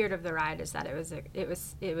ride is that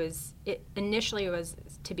it initially was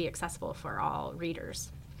to be accessible for all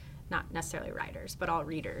readers, not necessarily riders, but all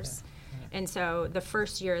readers. Yeah. And so the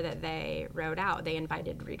first year that they rode out, they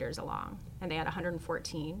invited readers along, and they had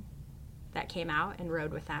 114 that came out and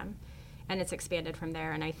rode with them. And it's expanded from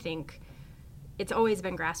there. And I think it's always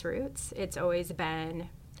been grassroots. It's always been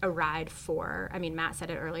a ride for, Matt said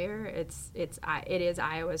it earlier, it is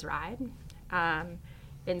Iowa's ride. And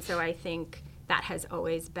so I think that has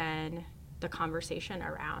always been the conversation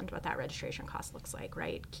around what that registration cost looks like,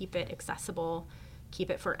 right? Keep it accessible,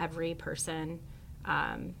 keep it for every person.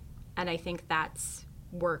 And I think that's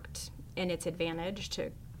worked in its advantage to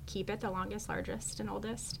keep it the longest, largest, and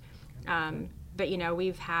oldest. But,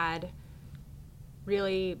 we've had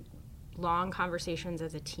really long conversations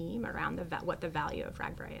as a team around what the value of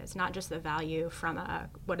RAGBRAI is. Not just the value from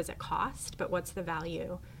what does it cost, but what's the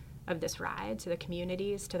value of this ride to the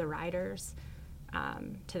communities, to the riders,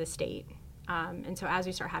 to the state. And so as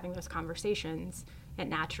we start having those conversations, it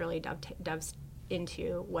naturally doves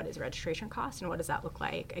into what is registration cost and what does that look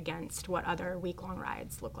like against what other week-long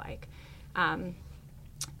rides look like.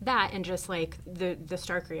 That and just like the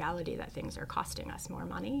stark reality that things are costing us more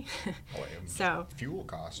money. So fuel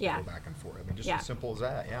costs go back and forth. Just as simple as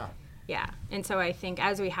that, Yeah, and so I think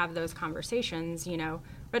as we have those conversations,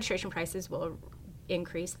 registration prices will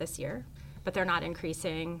increase this year, but they're not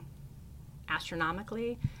increasing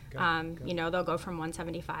astronomically. They'll go from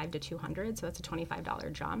 $175 to $200, so that's a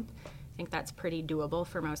 $25 jump. I think that's pretty doable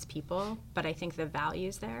for most people, but I think the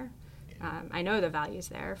value's there. I know the value's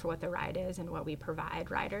there for what the ride is and what we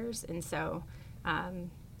provide riders. And so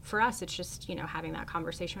for us, it's just, having that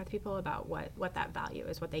conversation with people about what that value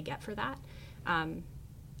is, what they get for that. And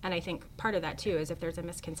I think part of that, too, is if there's a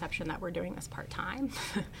misconception that we're doing this part-time,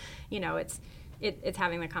 it's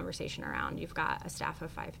having the conversation around you've got a staff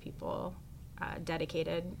of 5 people,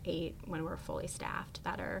 dedicated 8 when we're fully staffed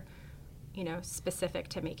that are specific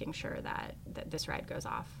to making sure that this ride goes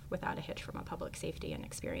off without a hitch from a public safety and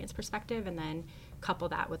experience perspective, and then couple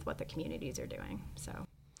that with what the communities are doing. So.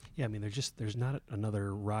 Yeah, I mean, there's not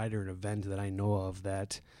another ride or an event that I know of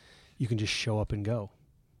that you can just show up and go.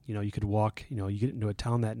 You could walk, you get into a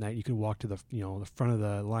town that night, you could walk to the front of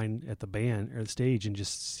the line at the band or the stage and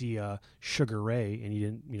just see Sugar Ray, and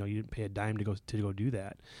you didn't pay a dime to go do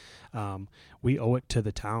that. We owe it to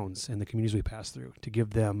the towns and the communities we pass through to give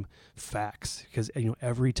them facts, because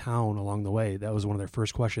every town along the way, that was one of their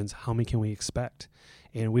first questions: how many can we expect?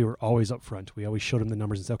 And we were always up front. We always showed them the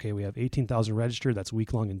numbers and said, okay, we have 18,000 registered. That's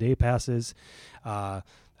week-long and day passes.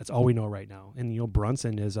 That's all we know right now. And,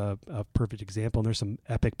 Brunson is a perfect example. And there's some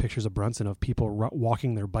epic pictures of Brunson of people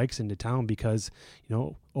walking their bikes into town because,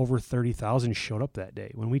 over 30,000 showed up that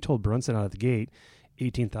day. When we told Brunson out of the gate,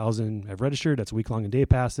 18,000 have registered, that's week-long and day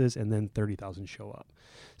passes, and then 30,000 show up.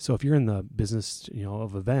 So if you're in the business,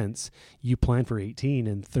 of events, you plan for 18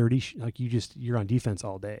 and 30, you're on defense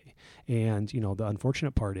all day. And, the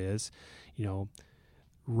unfortunate part is,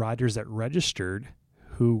 riders that registered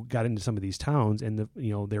who got into some of these towns and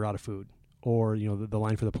they're out of food, or, the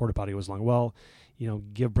line for the porta potty was long. Well,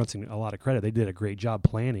 give Brunson a lot of credit. They did a great job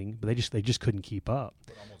planning, but they just couldn't keep up.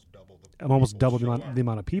 Almost double the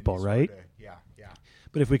amount of people, right? Yeah.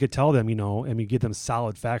 But if we could tell them, give them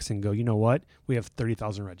solid facts and go, you know what, we have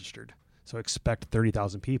 30,000 registered, so expect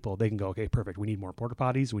 30,000 people. They can go, okay, perfect. We need more porta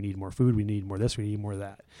potties. We need more food. We need more this. We need more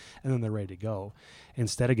that. And then they're ready to go.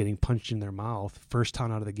 Instead of getting punched in their mouth first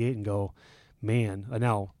town out of the gate and go, man,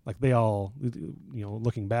 now, like they all,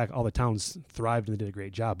 looking back, all the towns thrived and they did a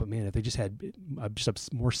great job. But man, if they just had just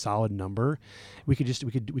a more solid number, we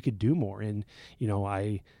could do more. And,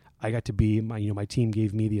 I got to be, my team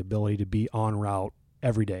gave me the ability to be en route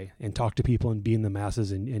every day and talk to people and be in the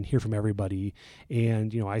masses and hear from everybody.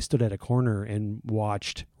 And, I stood at a corner and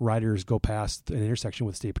watched riders go past an intersection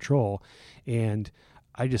with State Patrol. And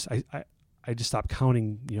I just stopped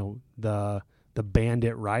counting, the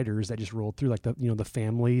bandit riders that just rolled through, like the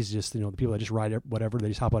families, just, the people that just ride whatever, they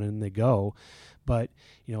just hop on and they go. But,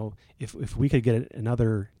 if we could get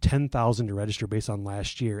another 10,000 to register based on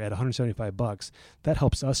last year at $175, that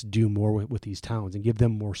helps us do more with these towns and give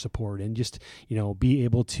them more support and just, be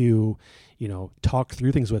able to, talk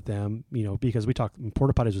through things with them, because we talk,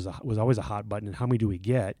 porta potties was always a hot button and how many do we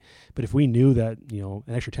get? But if we knew that, an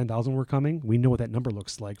extra 10,000 were coming, we know what that number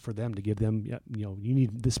looks like for them to give them, you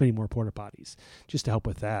need this many more porta potties just to help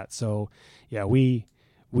with that. So yeah, we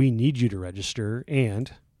need you to register.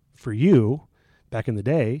 And for you, back in the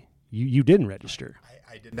day, you didn't register.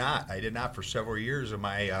 I did not. I did not for several years of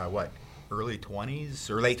my, early 20s,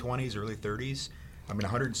 or late 20s, early 30s. I mean,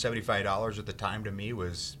 $175 at the time to me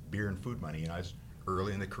was beer and food money. I was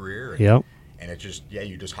early in the career. Yep. And it just,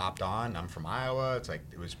 you just hopped on. I'm from Iowa. It's like,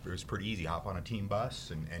 it was pretty easy. Hop on a team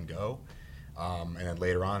bus and go. And then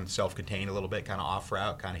later on, self-contained a little bit, kind of off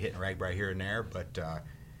route, kind of hitting RAGBRAI here and there. But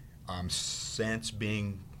since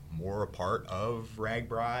being more a part of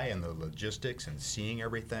RAGBRAI and the logistics and seeing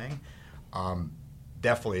everything,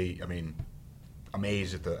 definitely,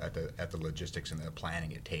 amazed at the logistics and the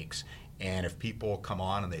planning it takes. And if people come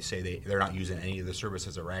on and they say they're not using any of the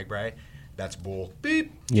services at RAGBRAI, that's bull.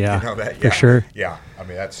 Beep. Yeah, that, for sure. Yeah,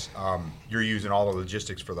 that's you're using all the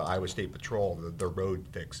logistics for the Iowa State Patrol, the road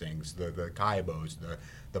fixings, the Kaibos,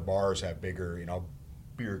 the bars have bigger,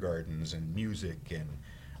 beer gardens and music,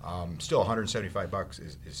 and still $175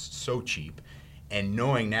 is so cheap. And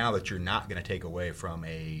knowing now that you're not going to take away from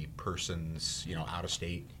a person's, out of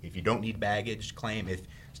state, if you don't need baggage claim, if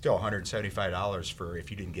still $175 for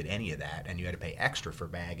if you didn't get any of that, and you had to pay extra for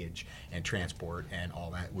baggage and transport and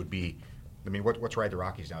all that would be. What's Ride the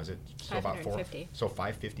Rockies now? Is it still about $450? So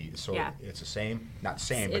 $550. So yeah. It's the same, not the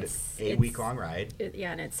same, but it's a week-long ride.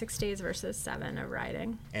 And it's 6 days versus 7 of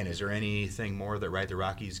riding. And is there anything more that Ride the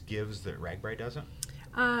Rockies gives that RAGBRAI doesn't?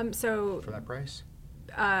 For that price?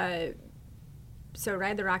 So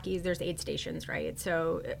Ride the Rockies, there's aid stations, right?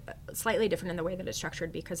 So slightly different in the way that it's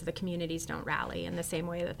structured because the communities don't rally in the same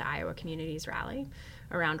way that the Iowa communities rally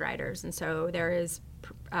around riders. And so there is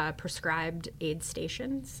prescribed aid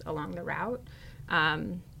stations along the route.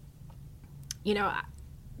 Matt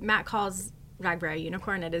calls RAGBRAI a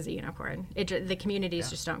unicorn. It is a unicorn. The communities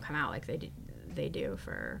just don't come out like they do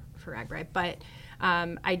for RAGBRAI. But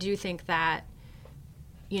I do think that,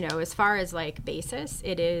 as far as like basis,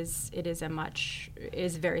 it is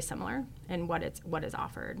very similar in what is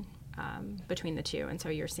offered between the two, and so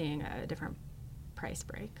you're seeing a different price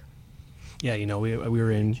break. Yeah, we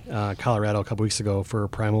were in Colorado a couple weeks ago for a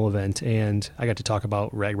Primal event, and I got to talk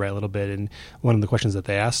about RAGBRAI a little bit. And one of the questions that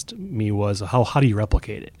they asked me was, how do you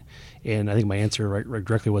replicate it? And I think my answer right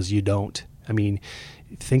directly was, you don't. I mean,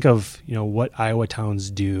 think of what Iowa towns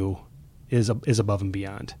do is above and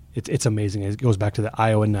beyond. It's amazing. It goes back to the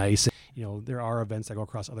Iowa Nice. There are events that go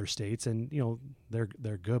across other states, and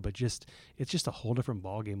they're good, but it's just a whole different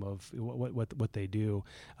ballgame of what they do.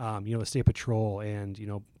 The State Patrol and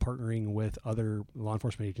partnering with other law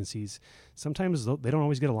enforcement agencies. Sometimes they don't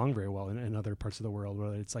always get along very well in other parts of the world.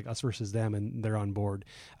 Whether it's like us versus them, and they're on board.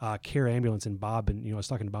 Care Ambulance and Bob, and I was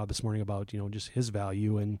talking to Bob this morning about just his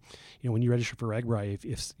value, and when you register for RAGBRAI,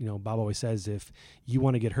 if Bob always says, if you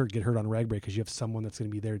want to get hurt on RAGBRAI because you have someone that's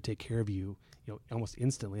going to be there to take care of you. Almost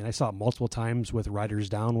instantly. And I saw it multiple times with Riders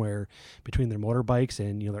Down, where between their motorbikes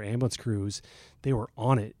and, their ambulance crews, they were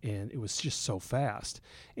on it, and it was just so fast.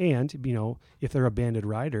 And, if they're a banded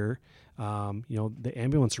rider, the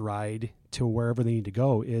ambulance ride to wherever they need to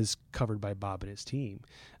go is covered by Bob and his team.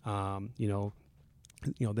 They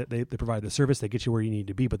provide the service, they get you where you need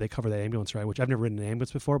to be, but they cover that ambulance ride, which I've never ridden an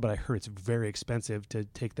ambulance before, but I heard it's very expensive to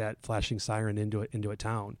take that flashing siren into a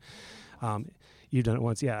town. You've done it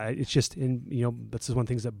once. Yeah, it's just, that's one of the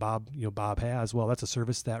things that Bob has. Well, that's a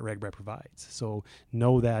service that RAGBRAI provides. So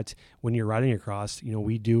know that when you're riding across,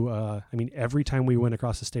 we do, every time we went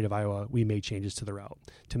across the state of Iowa, we made changes to the route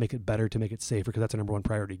to make it better, to make it safer, because that's our number one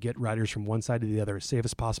priority. Get riders from one side to the other as safe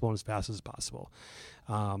as possible and as fast as possible.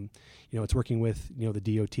 It's working with,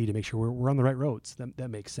 the DOT to make sure we're on the right roads. That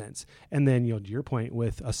makes sense. And then, to your point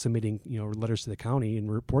with us submitting, letters to the county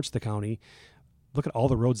and reports to the county, look at all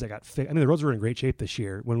the roads that got fixed. The roads were in great shape this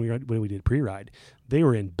year when we did pre-ride. They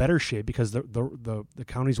were in better shape because the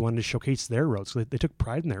counties wanted to showcase their roads. So they took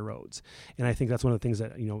pride in their roads. And I think that's one of the things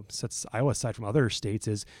that, sets Iowa aside from other states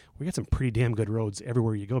is we got some pretty damn good roads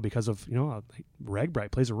everywhere you go because of,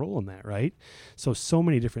 RAGBRAI plays a role in that, right? So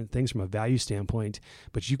many different things from a value standpoint,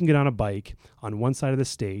 but you can get on a bike on one side of the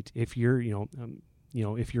state if you're,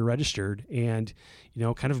 if you're registered and,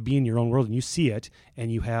 kind of be in your own world and you see it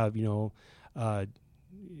and you have, a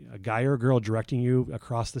guy or a girl directing you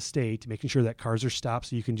across the state, making sure that cars are stopped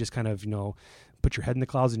so you can just kind of, put your head in the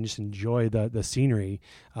clouds and just enjoy the scenery.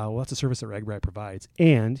 Well, that's a service that RAGBRAI provides.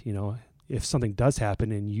 And, if something does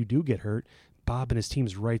happen and you do get hurt, Bob and his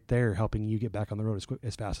team's right there helping you get back on the road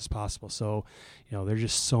as fast as possible. So, there's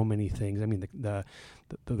just so many things. The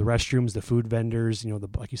restrooms, the food vendors,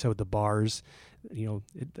 like you said, with the bars, none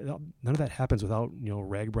of that happens without,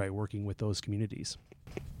 RAGBRAI working with those communities.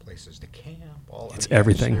 Places to camp,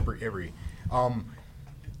 everything. Every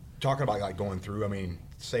talking about like going through.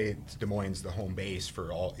 Say Des Moines, the home base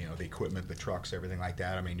for all the equipment, the trucks, everything like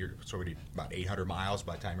that. You're already about 800 miles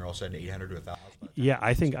by the time you're all said, 800 to 1,000. Yeah,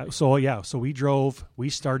 I think so. Yeah, so we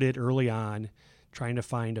started early on trying to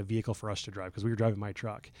find a vehicle for us to drive because we were driving my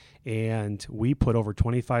truck, and we put over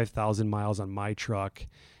 25,000 miles on my truck.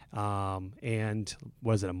 And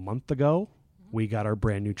was it a month ago? We got our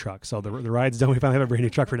brand new truck. So the ride's done. We finally have a brand new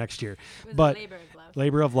truck for next year. It was a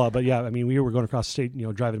labor of love. But yeah, we were going across the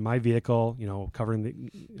state, driving my vehicle, covering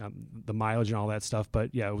the mileage and all that stuff.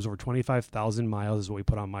 But yeah, it was over 25,000 miles is what we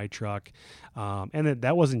put on my truck. And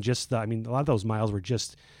that wasn't just a lot of those miles were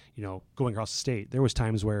just, going across the state. There was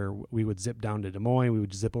times where we would zip down to Des Moines. We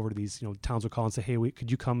would zip over to these, towns would call and say, hey,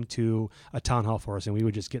 could you come to a town hall for us? And we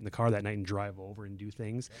would just get in the car that night and drive over and do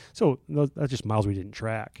things. So that's just miles we didn't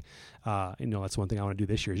track. That's one thing I want to do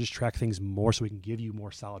this year is just track things more so we can give you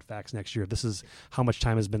more solid facts next year. This is how much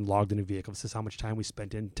time has been logged in a vehicle. This is how much time we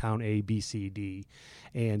spent in town A, B, C, D.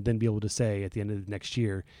 And then be able to say at the end of the next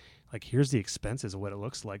year, like, here's the expenses of what it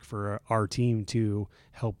looks like for our team to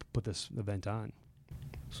help put this event on.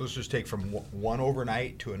 So let's just take from one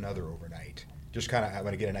overnight to another overnight. Just kind of, I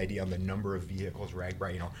want to get an idea on the number of vehicles,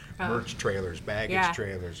 RAGBRAI, merch trailers, baggage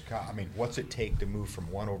trailers. What's it take to move from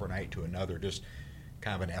one overnight to another? Just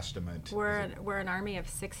kind of an estimate. We're an army of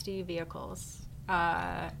 60 vehicles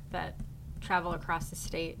that travel across the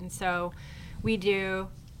state, and so we do.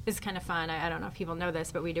 It's kind of fun. I don't know if people know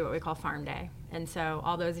this, but we do what we call Farm Day, and so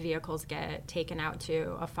all those vehicles get taken out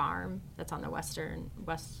to a farm that's on the west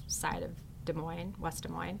side of Des Moines, West Des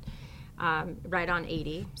Moines, right on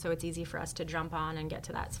 80, so it's easy for us to jump on and get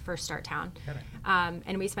to that first start town.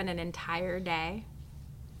 And we spend an entire day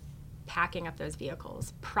packing up those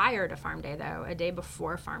vehicles. Prior to Farm Day, though, a day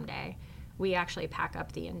before Farm Day, we actually pack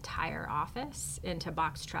up the entire office into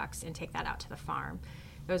box trucks and take that out to the farm.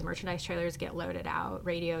 Those merchandise trailers get loaded out,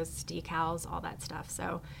 radios, decals, all that stuff.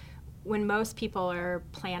 So when most people are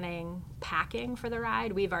planning packing for the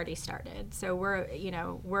ride, we've already started. So we're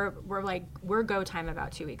go time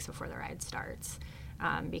about 2 weeks before the ride starts,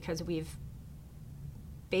 because we've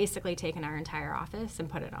basically taken our entire office and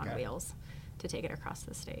put it on wheels to take it across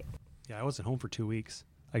the state. Yeah, I wasn't home for 2 weeks.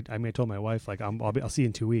 I told my wife, like, I'll see you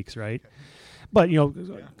in 2 weeks, right? But,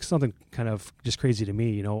 something kind of just crazy to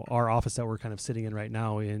me, our office that we're kind of sitting in right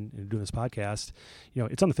now in doing this podcast,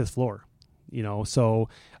 it's on the 5th floor, so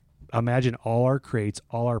imagine all our crates,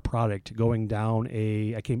 all our product going down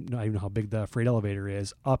I don't even know how big the freight elevator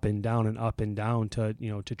is, up and down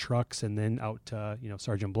to trucks and then out to,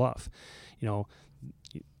 Sergeant Bluff.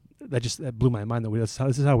 That blew my mind. This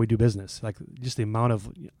is how we do business. Like, just the amount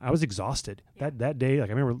of, I was exhausted that day.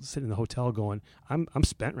 Like, I remember sitting in the hotel going, I'm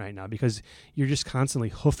spent right now, because you're just constantly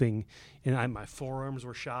hoofing, and my forearms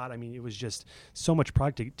were shot. I mean, it was just so much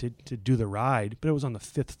product to do the ride, but it was on the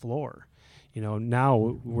 5th floor. Now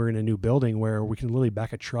we're in a new building where we can literally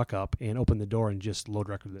back a truck up and open the door and just load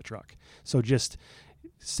directly to the truck. So just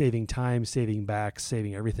saving time, saving back,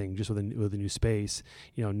 saving everything just with a new space.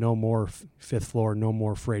 No more 5th floor, no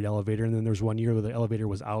more freight elevator. And then there was 1 year where the elevator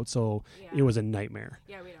was out, so it was a nightmare.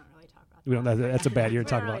 Yeah, we don't really talk about that. That's a bad year to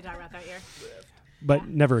talk about. We don't really talk about that year. But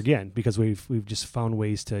never again, because we've just found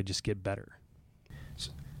ways to just get better.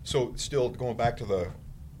 So still going back to the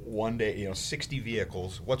one day, 60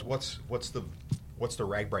 vehicles. What's the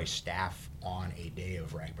RAGBRAI staff on a day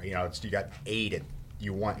of RAGBRAI? You got 8.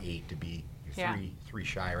 You want 8 to be three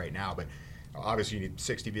shy right now, but obviously you need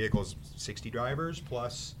 60 vehicles, 60 drivers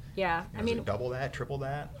plus. Yeah, I mean, double that, triple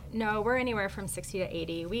that. No, we're anywhere from 60 to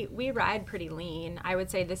 80. We ride pretty lean. I would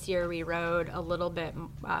say this year we rode a little bit.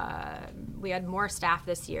 We had more staff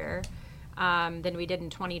this year than we did in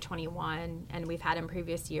 2021, and we've had in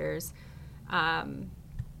previous years.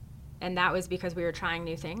 And that was because we were trying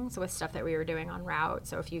new things with stuff that we were doing on route.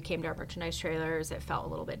 So if you came to our merchandise trailers, it felt a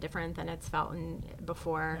little bit different than it's felt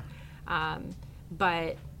before.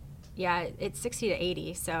 But yeah, it's 60 to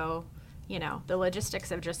 80. So, the logistics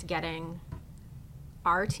of just getting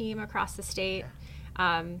our team across the state.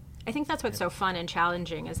 I think that's what's so fun and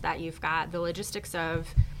challenging, is that you've got the logistics of,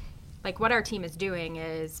 like, what our team is doing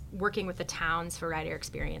is working with the towns for rider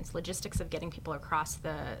experience, logistics of getting people across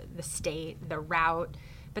the state, the route.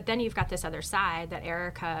 But then you've got this other side that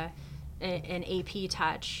Erica and AP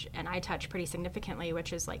touch, and I touch pretty significantly,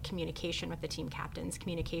 which is like communication with the team captains,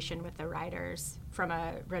 communication with the riders from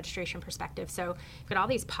a registration perspective. So you've got all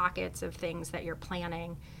these pockets of things that you're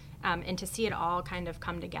planning, and to see it all kind of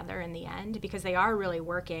come together in the end, because they are really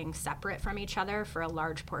working separate from each other for a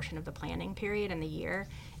large portion of the planning period in the year,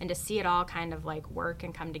 and to see it all kind of like work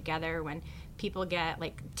and come together when people get,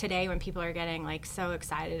 like today, when people are getting like so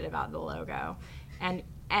excited about the logo.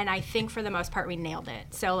 And I think for the most part we nailed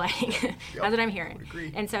it. So like that's what I'm hearing.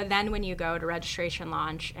 And so then when you go to registration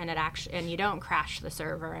launch and you don't crash the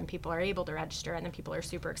server and people are able to register, and then people are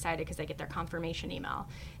super excited because they get their confirmation email,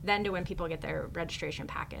 then to when people get their registration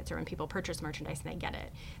packets or when people purchase merchandise and they get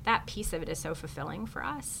it, that piece of it is so fulfilling for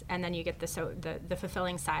us. And then you get the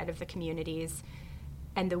fulfilling side of the communities,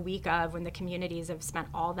 and the week of, when the communities have spent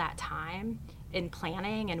all that time in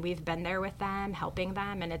planning, and we've been there with them, helping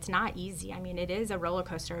them, and it's not easy. I mean, it is a roller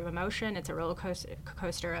coaster of emotion. It's a roller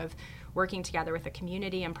coaster of working together with the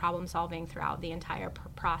community and problem solving throughout the entire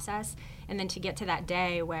process. And then to get to that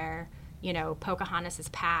day where, Pocahontas is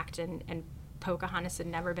packed, and Pocahontas had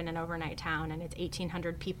never been an overnight town, and it's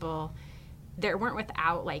 1,800 people. There weren't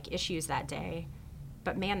without like issues that day.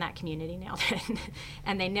 But man, that community nailed it.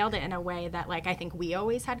 And they nailed it in a way that, like, I think we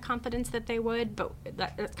always had confidence that they would, but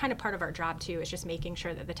that's kind of part of our job too, is just making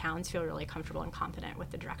sure that the towns feel really comfortable and confident with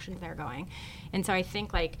the directions they're going. And so I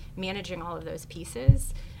think like managing all of those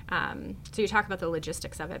pieces, so you talk about the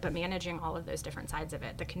logistics of it, but managing all of those different sides of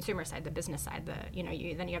it, the consumer side, the business side,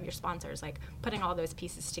 then you have your sponsors, like putting all those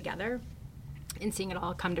pieces together and seeing it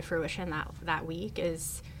all come to fruition that week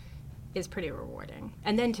is pretty rewarding.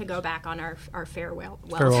 And then to go back on our farewell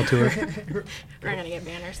tour. We're going to get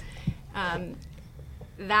banners.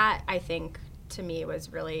 That, I think, to me,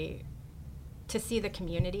 was really to see the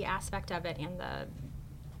community aspect of it,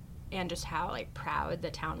 and just how like proud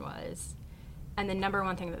the town was. And the number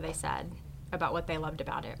one thing that they said about what they loved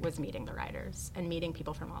about it was meeting the riders and meeting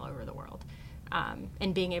people from all over the world,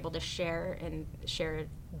 and being able to share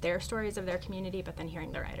their stories of their community, but then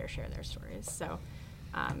hearing the riders share their stories. So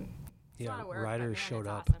yeah, riders showed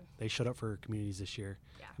up. Awesome. They showed up for communities this year.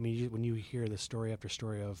 Yeah. I mean, when you hear the story after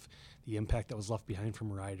story of the impact that was left behind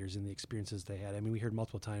from riders and the experiences they had, I mean, we heard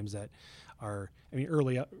multiple times that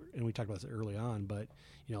early up, and we talked about this early on, but,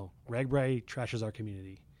 RAGBRAI trashes our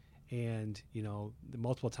community. And, the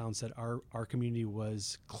multiple towns said our community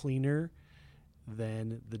was cleaner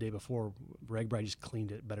than the day before. RAGBRAI just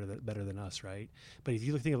cleaned it better than us, right? But if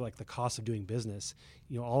you think of like the cost of doing business,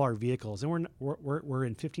 all our vehicles, and we're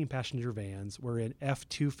in 15 passenger vans, we're in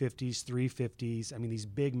F-250s, 350s. I mean, these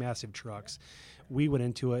big, massive trucks. We went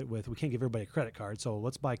into it with, we can't give everybody a credit card, so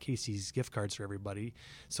let's buy Casey's gift cards for everybody.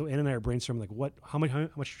 So Ann and I are brainstorming like, how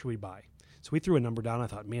much should we buy? So we threw a number down. I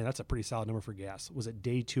thought, man, that's a pretty solid number for gas. Was it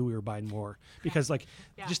day 2 we were buying more? Because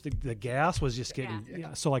just the gas was just getting,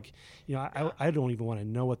 so I don't even want to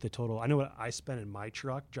know what the total, I know what I spent in my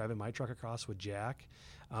truck, driving my truck across with Jack.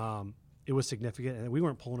 It was significant, and we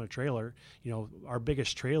weren't pulling a trailer. Our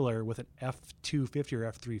biggest trailer with an F-250 or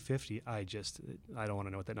F-350, I don't want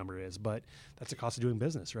to know what that number is, but that's the cost of doing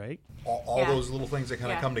business, right? All those little things that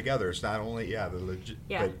kind of come together. It's not only,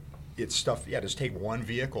 but it's stuff, just take one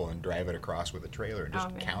vehicle and drive it across with a trailer and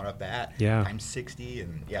just count up that times 60,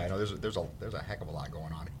 and I know there's a heck of a lot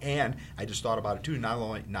going on. And I just thought about it too. Not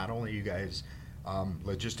only you guys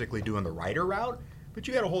logistically doing the rider route, but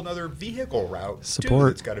you got a whole nother vehicle route too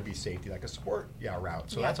that's got to be safety, like a support route.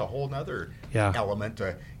 So that's a whole nother element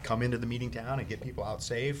to come into the meeting town and get people out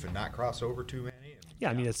safe and not cross over too many.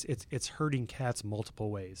 I mean, it's hurting cats multiple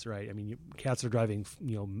ways, right? I mean, cats are driving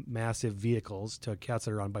massive vehicles to cats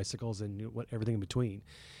that are on bicycles and everything in between.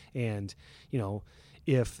 And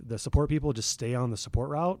if the support people just stay on the support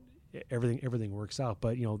route, everything works out.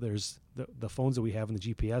 But there's the phones that we have and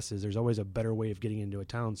the GPSs. There's always a better way of getting into a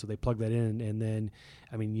town, so they plug that in, and then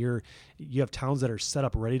you have towns that are set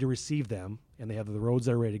up ready to receive them, and they have the roads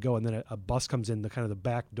that are ready to go, and then a bus comes in the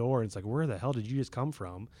back door, and it's like, where the hell did you just come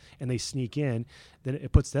from? And they sneak in. Then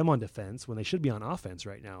it puts them on defense when they should be on offense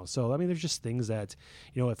right now. So there's just things that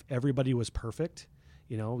if everybody was perfect,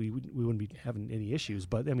 we wouldn't be having any issues.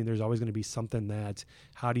 But there's always going to be something that,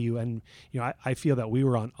 how do you, and I feel that we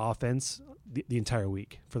were on offense the entire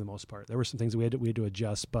week for the most part. There were some things that we had to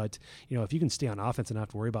adjust, but if you can stay on offense and not have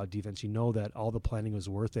to worry about defense, that all the planning was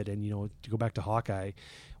worth it. And to go back to Hawkeye,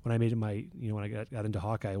 when I made when I got into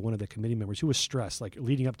Hawkeye, one of the committee members who was stressed, like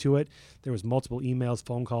leading up to it, there was multiple emails,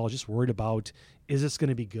 phone calls, just worried about, is this going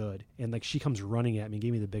to be good? And she comes running at me and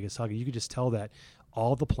gave me the biggest hug. And you could just tell that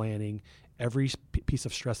all the planning, every piece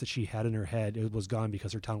of stress that she had in her head, it was gone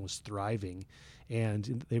because her town was thriving,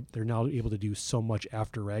 and they're now able to do so much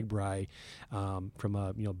after RAGBRAI from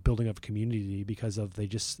a building of community because of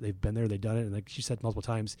they've been there, they've done it, and like she said multiple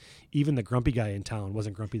times, even the grumpy guy in town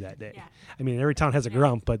wasn't grumpy that day. Yeah. I mean, every town has a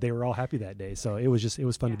grump, but they were all happy that day, so it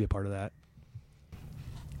was fun to be a part of that.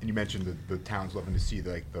 And you mentioned the towns loving to see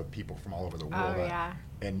the people from all over the world. Oh yeah.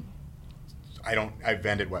 And I've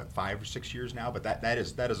vended 5 or 6 years now, but that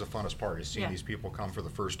is the funnest part, is seeing these people come for the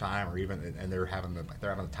first time, or even, and they're having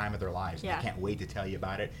the time of their lives. Yeah. They can't wait to tell you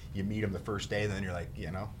about it. You meet them the first day, and then you're like,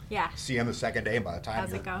 see them the second day, and by the time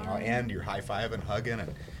you're high fiving, hugging,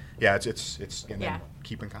 and it's and then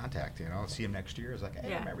keep in contact. See them next year. It's like,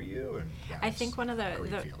 hey, I remember you. And I think one of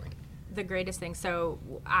the greatest things. So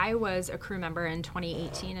I was a crew member in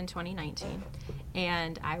 2018 and 2019,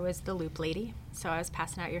 and I was the loop lady. So I was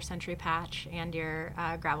passing out your Century patch and your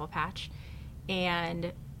gravel patch,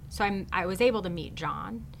 and so I was able to meet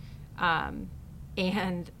John,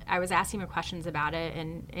 and I was asking him questions about it,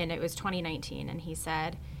 and it was 2019, and he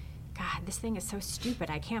said, "God, this thing is so stupid.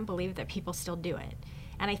 I can't believe that people still do it."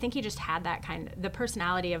 And I think he just had that the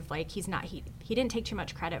personality of he didn't take too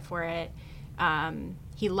much credit for it.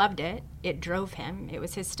 He loved it. It drove him. It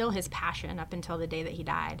was still his passion up until the day that he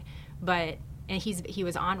died. And he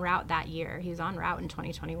was en route that year. He was en route in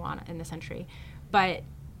 2021 in the Century. But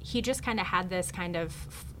he just kind of had this kind of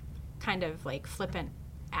flippant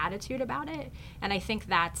attitude about it. And I think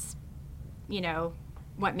that's,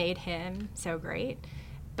 what made him so great.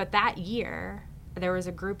 But that year, there was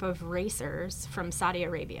a group of racers from Saudi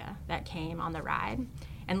Arabia that came on the ride.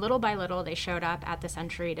 And little by little, they showed up at the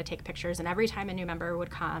Century to take pictures. And every time a new member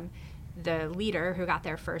would come, the leader who got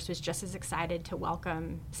there first was just as excited to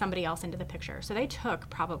welcome somebody else into the picture. So they took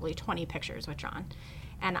probably 20 pictures with John.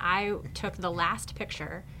 And I took the last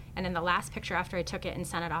picture. And in the last picture, after I took it and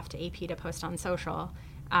sent it off to AP to post on social,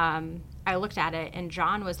 I looked at it, and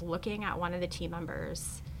John was looking at one of the team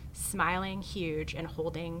members, smiling huge and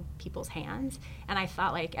holding people's hands. And I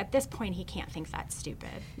thought, at this point, he can't think that's stupid.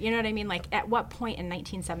 You know what I mean? At what point in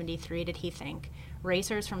 1973 did he think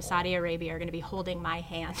racers from Saudi Arabia are going to be holding my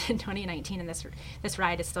hand in 2019, and this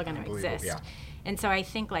ride is still going to exist? Yeah. And so I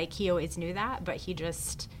think he always knew that, but he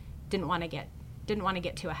just didn't want to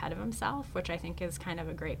get too ahead of himself, which I think is kind of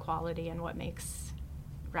a great quality and what makes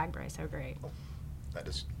RAGBRAI so great. That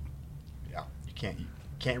is, you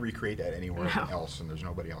can't recreate that anywhere else, and there's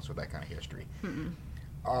nobody else with that kind of history.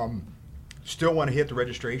 still want to hit the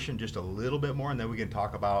registration just a little bit more, and then we can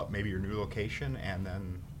talk about maybe your new location and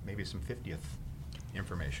then maybe some 50th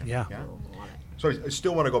information. Yeah. So I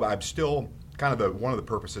still want to go back. I'm still kind of one of the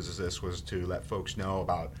purposes of this was to let folks know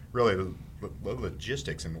about really the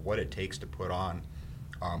logistics and what it takes to put on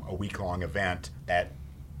a week-long event that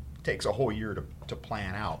takes a whole year to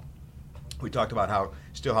plan out. We talked about how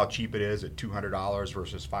cheap it is at $200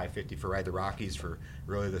 versus $550 for Ride the Rockies for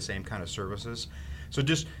really the same kind of services. So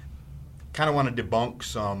just kind of want to debunk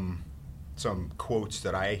some quotes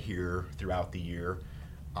that I hear throughout the year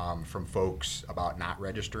from folks about not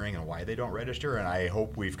registering and why they don't register. And I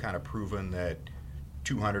hope we've kind of proven that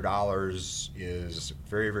 $200 is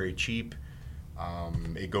very, very cheap.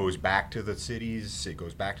 It goes back to the cities. It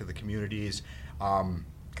goes back to the communities.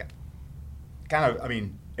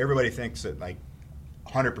 Everybody thinks that like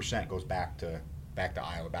 100% goes back to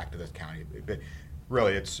Iowa, back to this county. But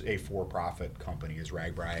really, it's a for-profit company, is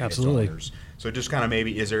RAGBRAI and its owners. So just kind of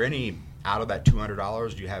maybe, is there any, out of that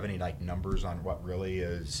 $200, do you have any like numbers on what really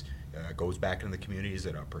is goes back into the communities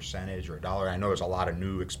at a percentage or a dollar? I know there's a lot of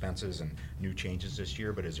new expenses and new changes this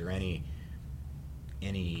year, but is there any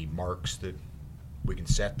marks that we can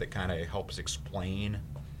set that kind of helps explain?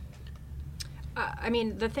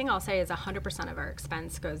 The thing I'll say is 100% of our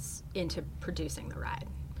expense goes into producing the ride.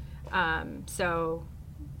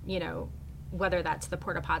 Whether that's the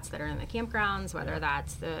porta pots that are in the campgrounds, whether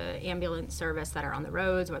that's the ambulance service that are on the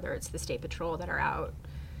roads, whether it's the state patrol that are out,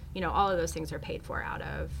 all of those things are paid for out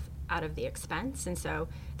of the expense. And so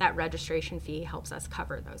that registration fee helps us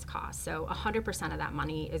cover those costs. So 100% of that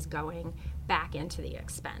money is going back into the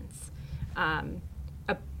expense.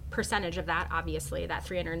 A percentage of that, obviously, that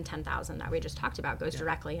 $310,000 that we just talked about goes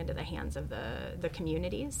directly into the hands of the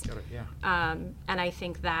communities. Got it, yeah. And I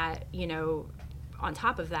think that, on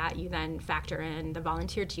top of that, you then factor in the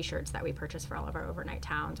volunteer T-shirts that we purchase for all of our overnight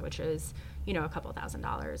towns, which is, a couple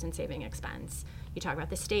 $1,000s in saving expense. You talk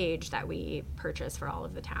about the stage that we purchase for all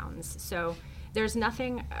of the towns. So there's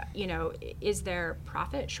nothing, is there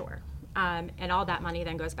profit? Sure. And all that money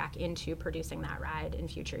then goes back into producing that ride in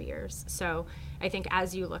future years. So I think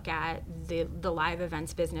as you look at the live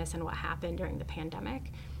events business and what happened during the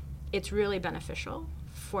pandemic, it's really beneficial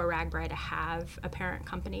for RAGBRAI to have a parent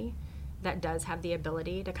company that does have the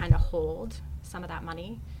ability to kind of hold some of that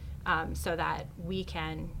money so that we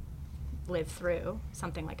can live through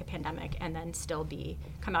something like a pandemic and then still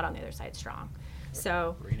come out on the other side strong.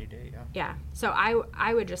 So rainy day, yeah. Yeah. So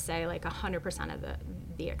I would just say like 100% of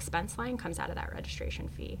the expense line comes out of that registration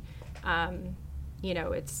fee.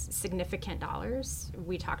 It's significant dollars.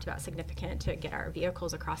 We talked about significant to get our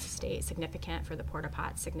vehicles across the state, significant for the porta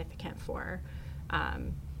pots, significant for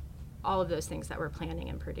all of those things that we're planning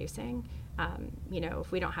and producing.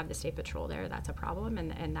 If we don't have the state patrol there, that's a problem,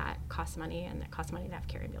 and that costs money, and it costs money to have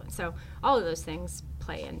care ambulance. So all of those things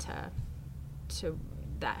play into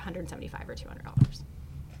that $175 or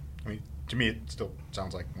 $200. To me, it still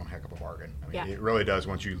sounds like one heck of a bargain. It really does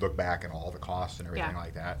once you look back at all the costs and everything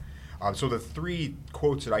like that. So the three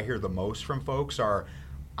quotes that I hear the most from folks are,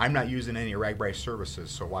 I'm not using any RAGBRAI services,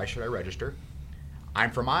 so why should I register? I'm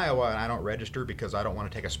from Iowa and I don't register because I don't want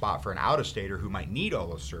to take a spot for an out-of-stater who might need all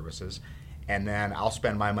those services, and then I'll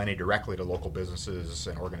spend my money directly to local businesses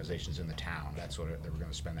and organizations in the town. That's what they were going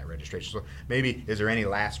to spend that registration. So maybe, is there any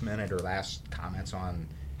last minute or last comments on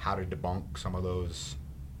how to debunk some of those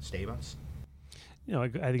statements? I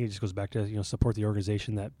think it just goes back to, support the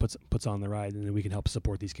organization that puts on the ride, and then we can help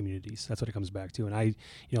support these communities. That's what it comes back to. And I,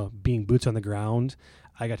 being boots on the ground,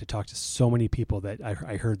 I got to talk to so many people that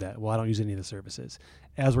I heard that, well, I don't use any of the services.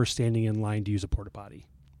 As we're standing in line to use a porta potty,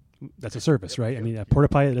 that's a service, right? A porta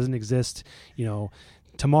potty that doesn't exist,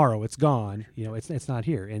 tomorrow it's gone, it's not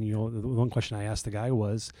here. And, the one question I asked the guy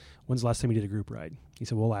was, when's the last time you did a group ride? He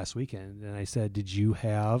said, well, last weekend. And I said, did you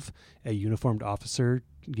have a uniformed officer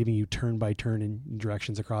giving you turn by turn and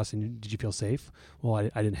directions across, and did you feel safe? Well,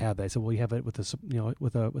 I didn't have that. I said, well, you have it with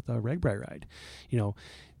with a RAGBRAI ride.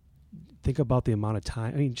 Think about the amount of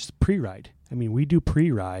time. Just pre-ride. We do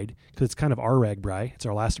pre-ride because it's kind of our RAGBRAI. It's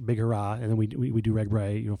our last big hurrah, and then we do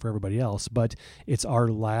RAGBRAI, for everybody else. But it's our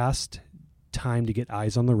last time to get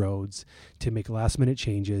eyes on the roads, to make last-minute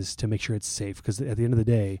changes, to make sure it's safe. Because at the end of the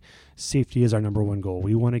day, safety is our number one goal.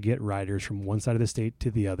 We want to get riders from one side of the state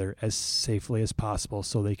to the other as safely as possible,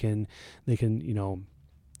 so they can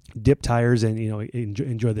dip tires and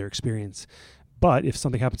enjoy their experience. But if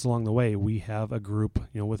something happens along the way, we have a group,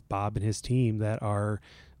 with Bob and his team that are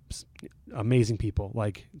amazing people,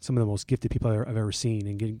 like some of the most gifted people I've ever seen,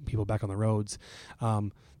 and getting people back on the roads.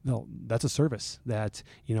 no, that's a service that,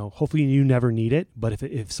 hopefully you never need it. But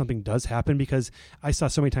if something does happen, because I saw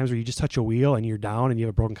so many times where you just touch a wheel and you're down and you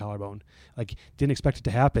have a broken collarbone, like didn't expect it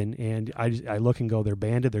to happen. And I look and go, they're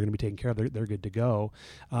banded. They're going to be taken care of. They're good to go.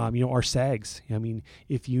 Our SAGs,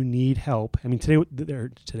 if you need help,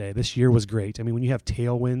 today, this year was great. When you have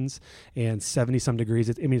tailwinds and 70 some degrees,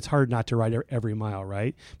 it's hard not to ride every mile,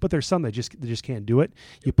 right? But there's some that just can't do it.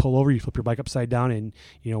 You pull over, you flip your bike upside down, and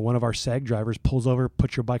one of our SAG drivers pulls over,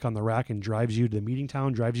 puts your bike on the rack, and drives you to the meeting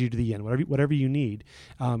town, drives you to the end, whatever you need,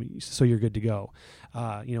 so you're good to go.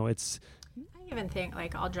 It's. I even think,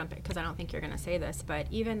 I'll jump it because I don't think you're going to say this, but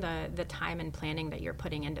even the time and planning that you're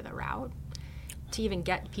putting into the route to even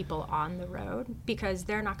get people on the road, because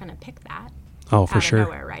they're not going to pick that. Oh, for sure. Out of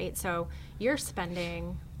nowhere, right? So you're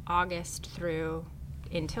spending August through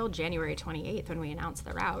until January 28th when we announce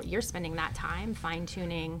the route. You're spending that time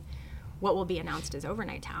fine-tuning what will be announced as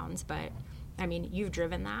overnight towns, but you've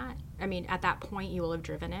driven that. At that point, you will have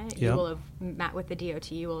driven it. Yep. You will have met with the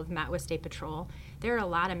DOT. You will have met with State Patrol. There are a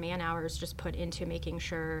lot of man hours just put into making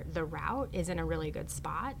sure the route is in a really good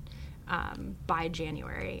spot by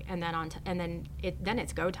January, and then then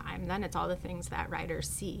it's go time. Then it's all the things that riders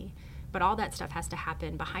see. But all that stuff has to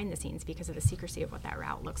happen behind the scenes because of the secrecy of what that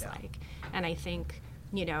route looks like. And I think,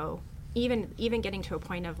 even getting to a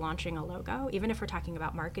point of launching a logo, even if we're talking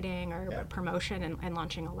about marketing or promotion and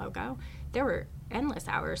launching a logo, there were endless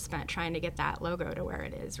hours spent trying to get that logo to where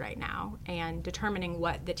it is right now and determining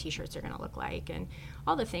what the T-shirts are going to look like and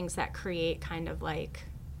all the things that create kind of like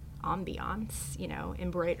ambiance,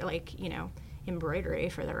 embroidery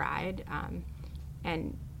for the ride.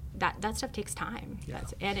 And that stuff takes time.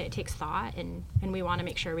 And it takes thought, and we want to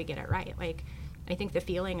make sure we get it right. I think the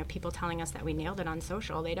feeling of people telling us that we nailed it on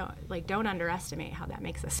social, they don't underestimate how that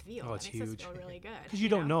makes us feel. Oh, it's huge. It makes us feel really good. Because you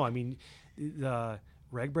don't know. The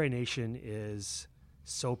RAGBRAI Nation is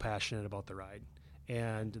so passionate about the ride,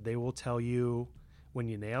 and they will tell you when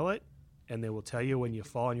you nail it, and they will tell you when you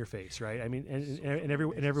fall on your face, right? And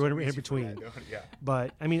everyone in between.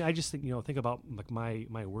 But I just think about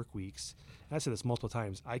my work weeks. And I said this multiple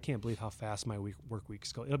times. I can't believe how fast my work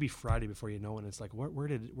weeks go. It'll be Friday before you know it. And it's like, where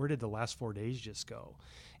did the last 4 days just go?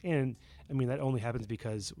 And that only happens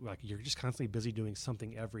because you're just constantly busy doing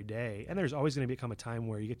something every day. And there's always going to become a time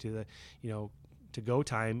where you get to the to go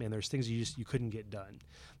time, and there's things you couldn't get done.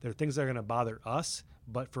 There are things that are going to bother us,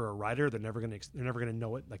 but for a rider, they're never going to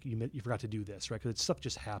know it. Like you forgot to do this, right? Because stuff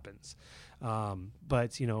just happens.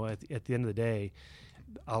 But at the end of the day,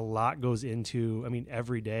 a lot goes into.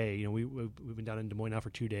 Every day. We've been down in Des Moines now for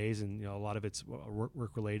 2 days, and a lot of it's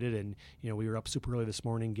work related. And we were up super early this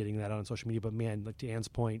morning getting that out on social media. But man, to Ann's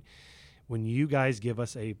point, when you guys give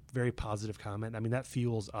us a very positive comment, that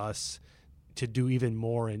fuels us to do even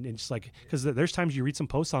more. And just because there's times you read some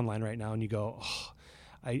posts online right now and you go, oh,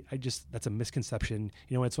 I just, that's a misconception.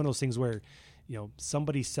 It's one of those things where,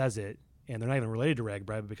 somebody says it and they're not even related to RAGBRAI,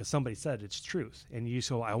 but because somebody said it's truth. And you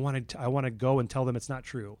so I want to go and tell them it's not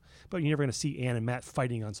true. But you're never going to see Ann and Matt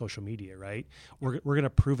fighting on social media, right? We're going to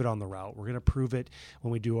prove it on the route. We're going to prove it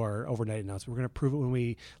when we do our overnight announcement. We're going to prove it when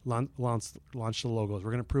we launch the logos.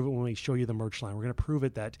 We're going to prove it when we show you the merch line. We're going to prove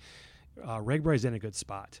it that RAGBRAI is in a good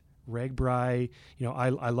spot. RAGBRAI,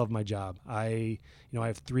 I love my job. I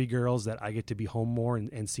have 3 girls that I get to be home more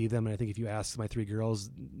and see them. And I think if you ask my 3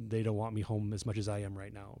 girls, they don't want me home as much as I am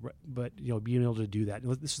right now. But, being able to do that.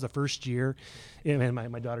 This is the first year, and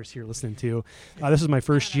my daughter's here listening too. This is my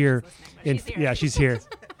first year. She's here.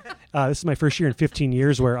 This is my first year in 15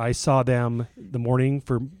 years where I saw them the morning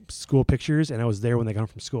for school pictures, and I was there when they got home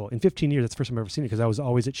from school. In 15 years, that's the first time I've ever seen it because I was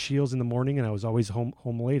always at Shields in the morning, and I was always home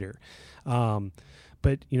later.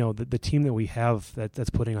 But, the team that we have that's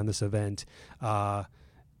putting on this event,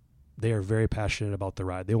 they are very passionate about the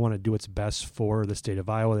ride. They want to do what's best for the state of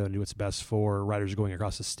Iowa. They want to do what's best for riders going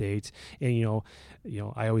across the state. And,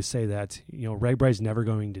 I always say that, RAGBRAI is never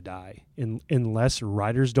going to die. Unless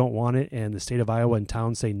riders don't want it and the state of Iowa and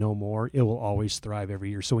towns say no more, it will always thrive every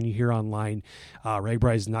year. So when you hear online,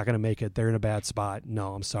 RAGBRAI is not going to make it, they're in a bad spot.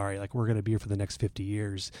 No, I'm sorry. We're going to be here for the next 50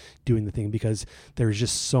 years doing the thing because there's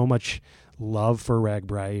just so much love for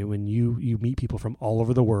RAGBRAI. When you meet people from all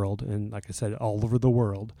over the world, and like I said, all over the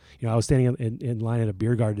world. I was standing in line at a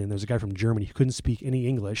beer garden, and there's a guy from Germany who couldn't speak any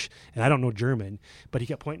English, and I don't know German, but he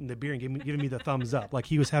kept pointing the beer and giving me the thumbs up, like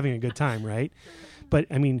he was having a good time, right? But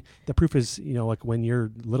the proof is, when you're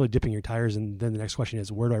literally dipping your tires, and then the next question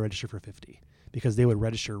is, where do I register for 50? Because they would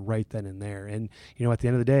register right then and there. And at the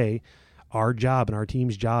end of the day, our job and our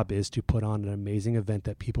team's job is to put on an amazing event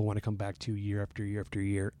that people want to come back to year after year after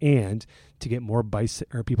year, and to get more bikes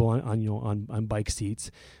or people on bike seats.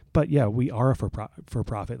 But yeah, we are for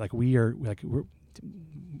profit.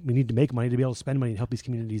 we need to make money to be able to spend money and help these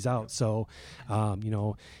communities out. So,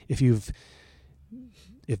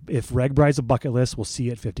 if RAGBRAI's a bucket list, we'll see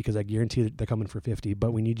you at 50 because I guarantee that they're coming for 50.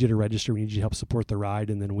 But we need you to register. We need you to help support the ride,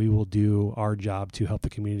 and then we will do our job to help the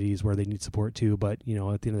communities where they need support too. But at the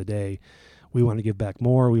end of the day, we want to give back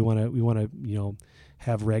more. We want to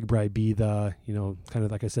have RAGBRAI be the kind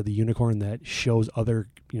of like I said, the unicorn that shows other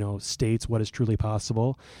states what is truly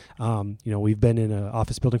possible. We've been in an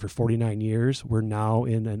office building for 49 years. We're now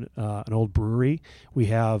in an old brewery. We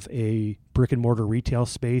have a brick and mortar retail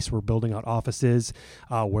space. We're building out offices,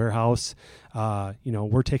 warehouse.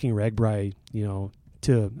 We're taking RAGBRAI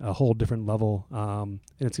to a whole different level, and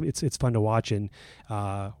it's fun to watch. And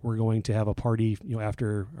we're going to have a party,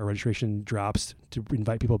 after our registration drops, to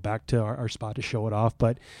invite people back to our spot to show it off.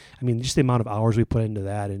 But I mean, just the amount of hours we put into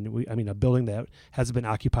that, and a building that hasn't been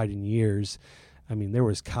occupied in years. I mean, there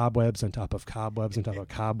was cobwebs on top of cobwebs on top of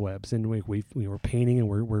cobwebs, and we were painting, and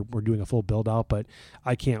we're doing a full build out. But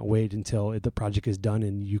I can't wait until the project is done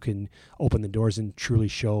and you can open the doors and truly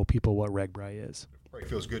show people what RAGBRAI is. It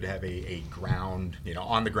feels good to have a ground,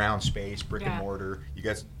 on the ground space, brick and mortar. You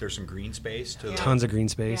guys, there's some green space to tons of green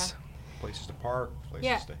space. Yeah. Places to park,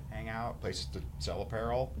 places to hang out, places to sell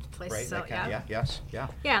apparel. Places right?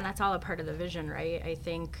 Yeah, and that's all a part of the vision, right? I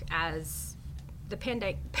think as the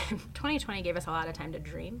pandemic, 2020 gave us a lot of time to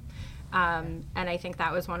dream. And I think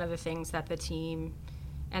that was one of the things that the team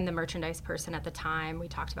and the merchandise person at the time, we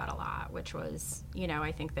talked about a lot, which was,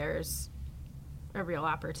 I think there's a real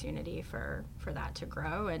opportunity for that to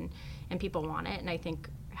grow, and people want it. And I think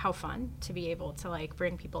how fun to be able to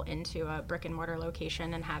bring people into a brick and mortar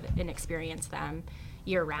location and have and experience them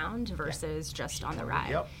year round versus just on the ride.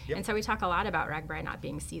 Yep. And so we talk a lot about RAGBRAI not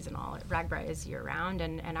being seasonal. RAGBRAI is year round,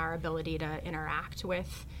 and our ability to interact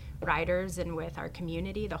with riders and with our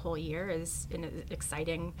community the whole year is an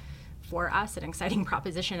exciting for us, an exciting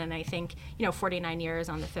proposition. And I think 49 years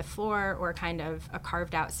on the 5th floor, or kind of a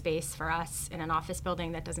carved out space for us in an office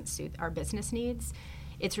building that doesn't suit our business needs,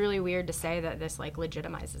 it's really weird to say that this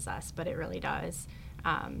legitimizes us, but it really does.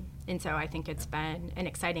 And so I think it's been an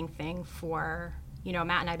exciting thing for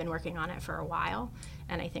Matt and I have been working on it for a while,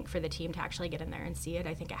 and I think for the team to actually get in there and see it,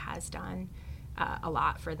 I think it has done a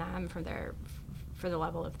lot for them, for the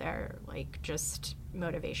level of their just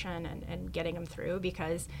motivation and getting them through.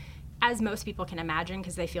 Because as most people can imagine,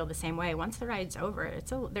 because they feel the same way, once the ride's over,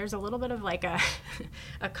 there's a little bit of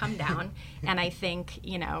a come down. And I think,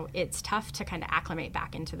 it's tough to kind of acclimate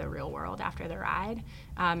back into the real world after the ride.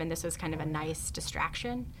 And this was kind of a nice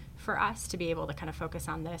distraction for us to be able to kind of focus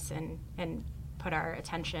on this and put our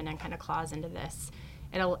attention and kind of claws into this.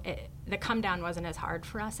 The come down wasn't as hard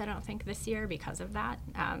for us, I don't think, this year because of that.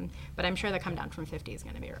 But I'm sure the come down from 50 is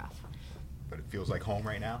going to be rough. But it feels like home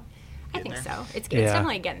right now? I think so. It's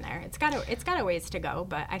definitely getting there. It's got a ways to go,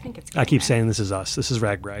 but I think it's. I keep saying this is us. This is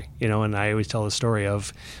RAGBRAI. And I always tell the story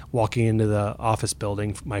of walking into the office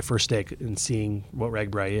building my first day and seeing what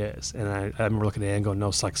RAGBRAI is, and I remember looking at it and going,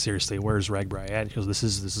 "No, seriously, where's RAGBRAI at?" He goes, "This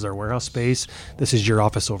is our warehouse space. This is your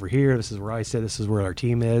office over here. This is where I sit. This is where our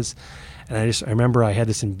team is." And I remember I had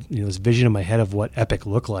this this vision in my head of what Epic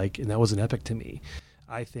looked like, and that was an Epic to me.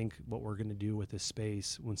 I think what we're going to do with this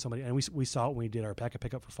space, when somebody, and we saw it when we did our pack and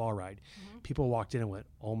pickup for Fall Ride, people walked in and went,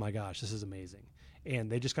 "Oh my gosh, this is amazing."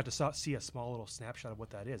 And they just got to see a small little snapshot of what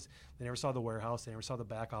that is. They never saw the warehouse. They never saw the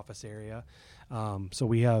back office area. So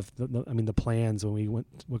we have, the plans when we went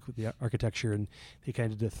look at the architecture, and they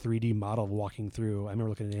kind of did a 3D model of walking through. I remember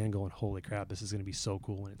looking at it and going, "Holy crap, this is going to be so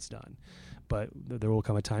cool when it's done." But there will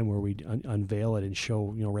come a time where we unveil it and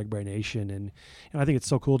show, RAGBRAI Nation. And I think it's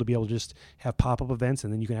so cool to be able to just have pop-up events,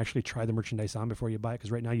 and then you can actually try the merchandise on before you buy it.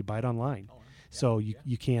 Because right now you buy it online. So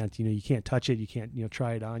you can't, you can't touch it. You can't,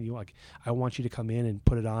 try it on. I want you to come in and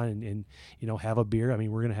put it on and have a beer. I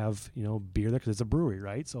mean, we're going to have, beer there because it's a brewery,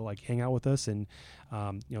 right? So hang out with us and,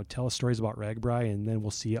 tell us stories about RAGBRAI, and then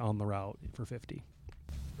we'll see you on the route for 50.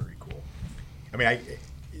 Very cool. I mean,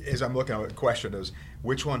 as I'm looking at the question is,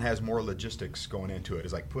 which one has more logistics going into it?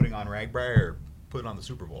 Is putting on RAGBRAI or putting on the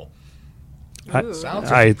Super Bowl?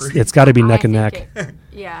 It's got to be neck and neck.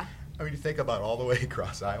 Yeah. I mean, you think about all the way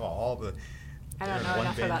across Iowa, all the. I don't know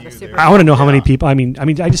enough about the Super Bowl. I want to know how many people. I mean,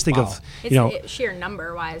 I just think of sheer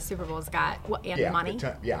number wise, Super Bowl's got money.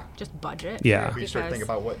 Just budget. Yeah. You start thinking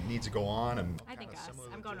about what needs to go on, and I think us.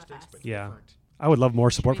 I'm going with us. Yeah. I would love more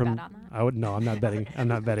support from. No, I'm not betting. I'm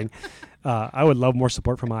not betting. I would love more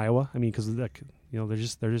support from Iowa. I mean, because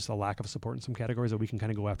there's just a lack of support in some categories that we can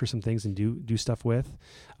kind of go after some things and do stuff with.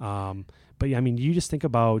 But yeah, I mean, you just think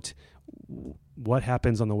about what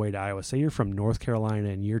happens on the way to Iowa. Say you're from North Carolina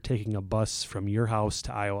and you're taking a bus from your house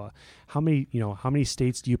to Iowa. How many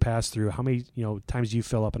states do you pass through? How many, times do you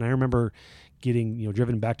fill up? And I remember getting,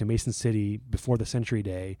 driven back to Mason City before the Century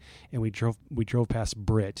Day, and we drove past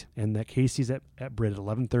Britt, and that Casey's at Britt at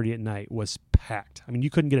 11:30 at night was packed. I mean,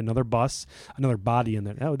 you couldn't get another bus, another body in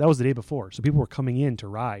there. That was the day before. So people were coming in to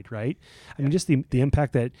ride, right? I mean, just the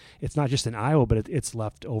impact that it's not just in Iowa, but it's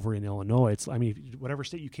left over in Illinois. Whatever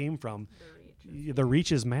state you came from, the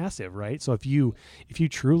reach is massive, right? So if you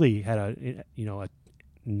truly had a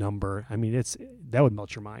number, I mean, that would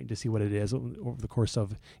melt your mind to see what it is over the course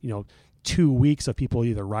of 2 weeks of people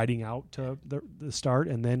either riding out to the start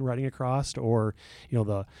and then riding across, or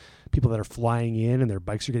the people that are flying in and their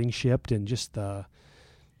bikes are getting shipped, and just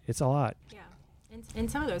it's a lot. Yeah,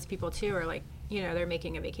 and some of those people too are like, they're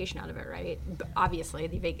making a vacation out of it, right? But obviously,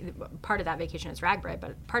 part of that vacation is RAGBRAI,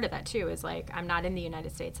 but part of that too is like, I'm not in the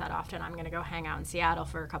United States that often. I'm going to go hang out in Seattle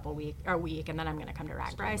for a week, and then I'm going to come to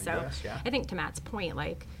RAGBRAI. So I think to Matt's point,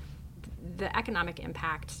 like, the economic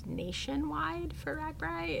impact nationwide for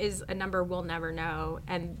RAGBRAI is a number we'll never know,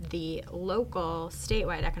 and the local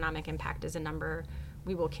statewide economic impact is a number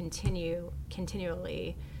we will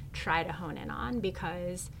continually try to hone in on,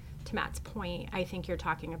 because to Matt's point, I think you're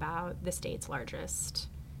talking about the state's largest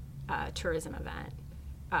tourism event,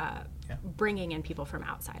 bringing in people from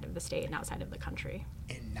outside of the state and outside of the country.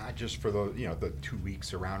 And not just for the 2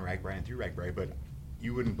 weeks around RAGBRAI and through RAGBRAI, but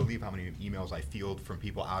you wouldn't believe how many emails I field from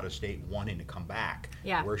people out of state wanting to come back.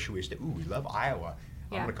 Yeah. Where should we stay? Ooh, we love Iowa.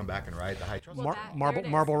 I'm going to come back and ride the high trails.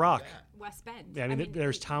 Marble Rock. West Bend. Yeah, I mean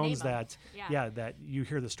there's towns that you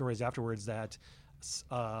hear the stories afterwards that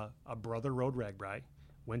a brother rode RAGBRAI,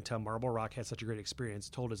 went to Marble Rock, had such a great experience,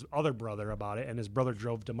 told his other brother about it, and his brother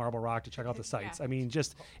drove to Marble Rock to check out the sites. I mean,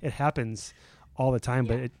 just it happens all the time,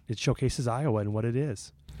 but it showcases Iowa and what it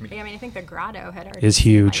is. I mean, I think the Grotto had already is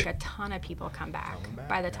huge. Seen, like, a ton of people come back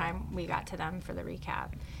by the time we got to them for the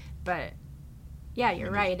recap. But yeah,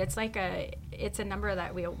 you're right. It's like it's a number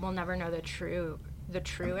that we'll never know the true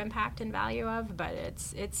impact and value of, but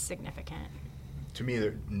it's significant. To me,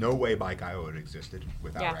 no way Bike Iowa would have existed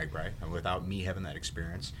without RAGBRAI and without me having that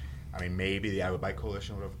experience. I mean, maybe the Iowa Bike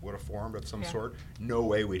Coalition would have formed of some sort. No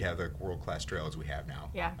way we'd have the world-class trails we have now.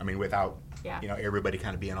 Yeah. I mean, without everybody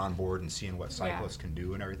kind of being on board and seeing what cyclists can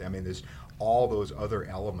do and everything. I mean, there's all those other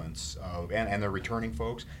elements of and the returning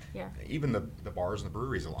folks. Yeah. Even the bars and the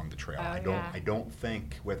breweries along the trail. I don't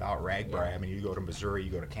think without RAGBRAI. I mean, you go to Missouri, you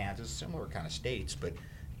go to Kansas, similar kind of states, but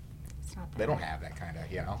they don't have that kind of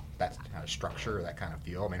that kind of structure, that kind of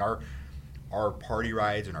feel. I mean, our party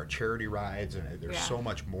rides and our charity rides, and there's so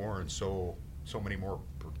much more and so many more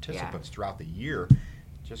participants throughout the year,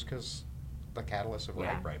 just because the catalyst of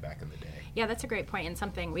RAGBRAI back in the day. Yeah, that's a great point, and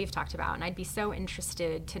something we've talked about, and I'd be so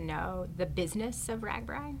interested to know the business of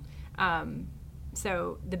RAGBRAI.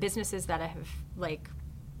 So the businesses that have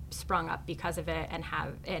sprung up because of it and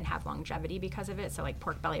have longevity because of it. So like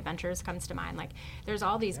Pork Belly Ventures comes to mind. Like, there's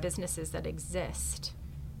all these businesses that exist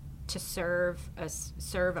to serve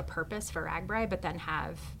a purpose for RAGBRAI, but then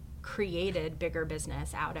have created bigger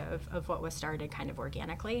business out of what was started kind of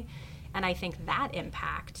organically. And I think that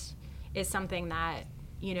impact is something that,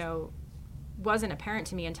 wasn't apparent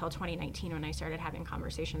to me until 2019 when I started having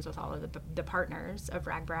conversations with all of the partners of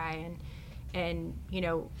RAGBRAI and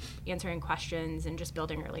answering questions and just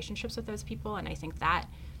building relationships with those people. And I think that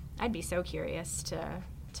I'd be so curious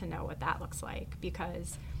to know what that looks like,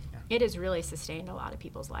 because it has really sustained a lot of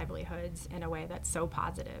people's livelihoods in a way that's so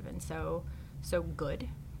positive and so good.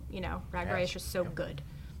 RAGBRAI is just so good.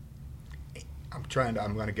 I'm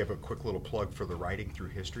going to give a quick little plug for the Riding Through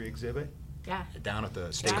History exhibit. Yeah. Down at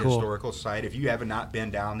the State Historical Site. If you have not been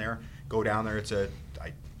down there, go down there.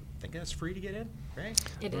 I think it's free to get in, right?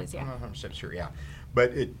 It is, yeah. I'm not 100% sure, yeah.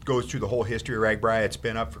 But it goes through the whole history of RAGBRAI. It's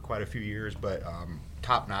been up for quite a few years, but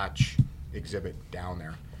top-notch exhibit down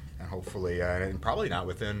there. And hopefully, and probably not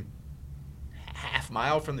within half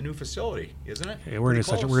mile from the new facility, isn't it? Yeah, we're in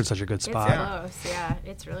such a good spot. It's close, yeah.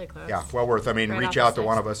 It's really close. Yeah, well worth. I mean, reach out to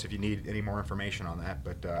one of us if you need any more information on that.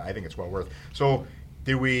 But I think it's well worth. So,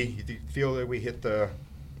 do you feel that we hit the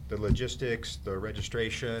logistics, the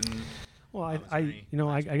registration? Well, I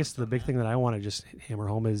guess the big thing that I want to just hammer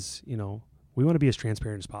home is, we want to be as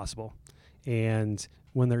transparent as possible, and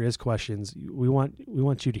when there is questions, we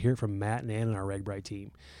want you to hear it from Matt and Ann and our RAGBRAI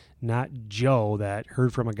team, not Joe that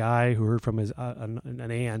heard from a guy who heard from his an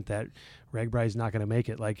aunt that RAGBRAI is not going to make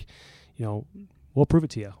it. We'll prove it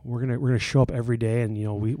to you. We're gonna show up every day, and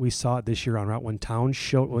we saw it this year on Route 1 Town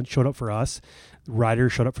showed up for us.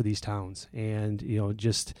 riders showed up for these towns, and it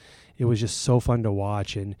was just so fun to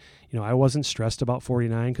watch. And I wasn't stressed about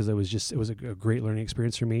 49 because it was a great learning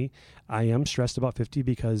experience for me. I am stressed about 50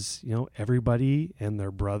 because everybody and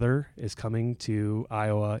their brother is coming to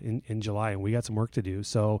Iowa in July, and we got some work to do.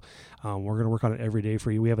 So we're going to work on it every day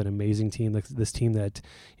for you. We have an amazing team. This team that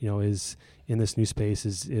is in this new space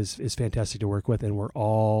is fantastic to work with, and we're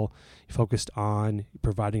all focused on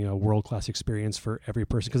providing a world-class experience for every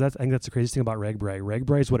person, because I think that's the craziest thing about RAGBRAI.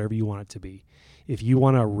 RAGBRAI is whatever you want it to be. If you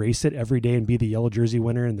want to race it every day and be the yellow jersey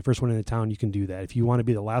winner and the first one in the town, you can do that. If you want to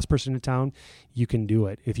be the last person in town, you can do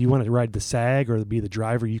it. If you want to ride the SAG or be the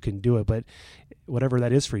driver, you can do it. But whatever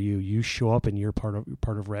that is for you, you show up and you're part of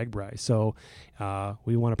RAGBRAI. So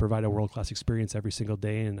we want to provide a world-class experience every single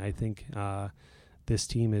day, and I think this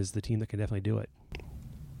team is the team that can definitely do it.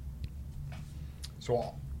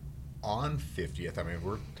 So on 50th, I mean,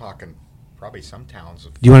 we're talking probably some towns.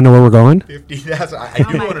 Do you want to know where we're going? 50,000. I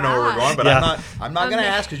do want to know where we're going, but I'm not going to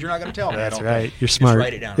ask because you're not going to tell me. That's right. You're smart. Just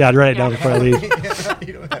write it down. Yeah, I'd write it down before I leave.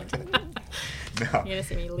 You don't have to. No. You're going to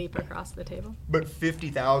see me leap across the table. But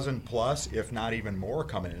 50,000 plus, if not even more,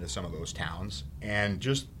 coming into some of those towns. And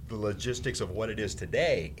just the logistics of what it is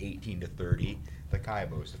today, 18 to 30, the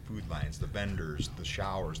Kaibos, the food lines, the vendors, the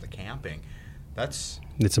showers, the camping. It's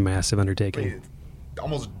a massive undertaking.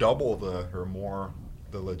 Almost double or more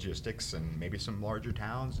the logistics, and maybe some larger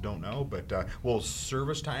towns, don't know, but will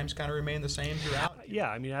service times kind of remain the same throughout? Yeah,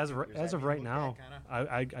 I mean, as of right now,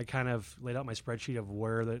 I kind of laid out my spreadsheet of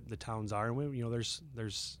where the towns are, and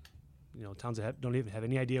there's towns that don't even have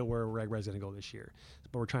any idea where RAGBRAI is going to go this year,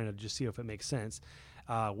 but we're trying to just see if it makes sense.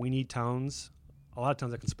 We need towns, a lot of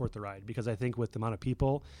towns that can support the ride, because I think with the amount of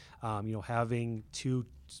people, having two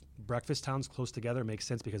breakfast towns close together makes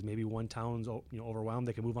sense, because maybe one town's overwhelmed,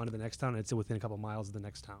 they can move on to the next town and it's within a couple of miles of the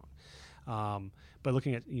next town. But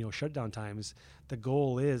looking at shutdown times, the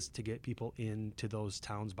goal is to get people into those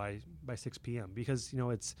towns by 6 p.m. because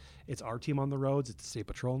it's our team on the roads, it's the state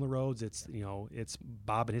patrol on the roads, it's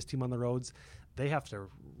Bob and his team on the roads. They have to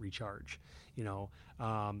recharge.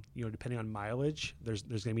 Depending on mileage, there's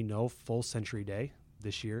going to be no full Century Day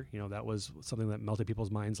this year. That was something that melted people's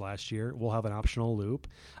minds last year. We'll have an optional loop.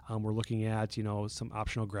 We're looking at some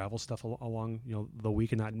optional gravel stuff along the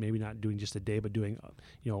week, and maybe not doing just a day, but doing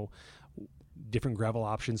different gravel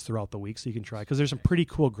options throughout the week, so you can try, because there's some pretty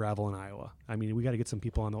cool gravel in Iowa. I mean, we got to get some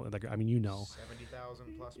people on the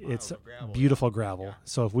 70,000 plus miles it's of gravel. Beautiful gravel. Yeah.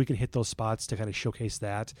 So if we can hit those spots to kind of showcase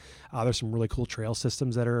that, there's some really cool trail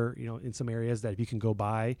systems that are in some areas that if you can go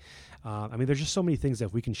by, there's just so many things that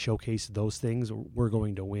if we can showcase those things, we're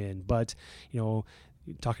going to win. But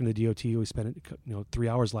talking to the DOT, we spent 3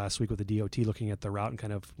 hours last week with the DOT looking at the route and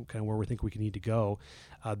kind of where we think we need to go.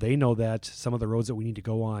 They know that some of the roads that we need to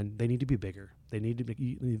go on, they need to be bigger. They need to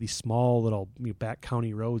be these small little back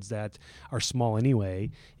county roads that are small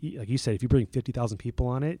anyway. Like you said, if you bring 50,000 people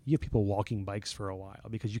on it, you have people walking bikes for a while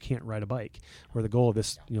because you can't ride a bike. Where the goal of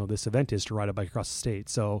this this event is to ride a bike across the state.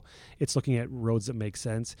 So it's looking at roads that make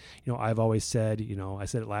sense. I've always said, I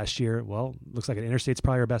said it last year. Well, looks like an interstate's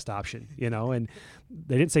probably our best option. And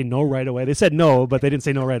they didn't say no right away. They said no, but they didn't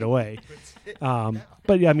say no right away.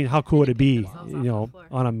 But yeah, I mean, how cool would it be,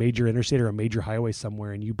 on a major interstate or a major highway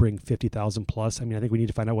somewhere, and you bring 50,000 plus? I mean, I think we need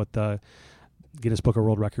to find out what the Guinness Book of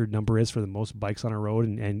World Record number is for the most bikes on a road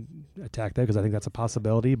and attack that, because I think that's a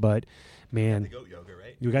possibility. But man, the goat yoga,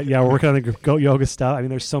 right? We're working on the goat yoga stuff. I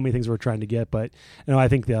mean, there's so many things we're trying to get, but I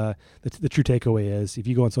think the true takeaway is, if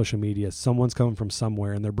you go on social media, someone's coming from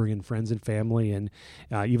somewhere and they're bringing friends and family, and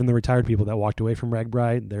even the retired people that walked away from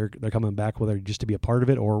RAGBRAI, they're coming back, whether just to be a part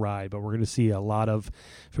of it or ride. But we're going to see a lot of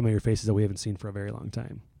familiar faces that we haven't seen for a very long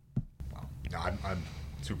time. Wow. No, I'm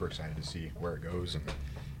super excited to see where it goes and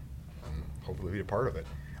hopefully be a part of it.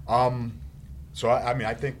 So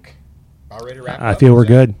I think about ready to wrap up. I feel we're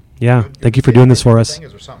good. Yeah. Thank you for doing this for us.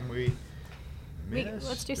 Is there something we missed?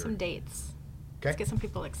 Let's do some dates. Okay. Let's get some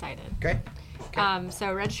people excited. Okay.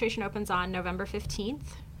 So registration opens on November 15th,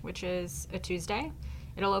 which is a Tuesday.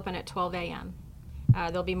 It'll open at 12 a.m.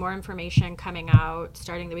 There'll be more information coming out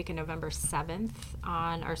starting the week of November 7th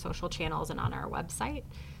on our social channels and on our website.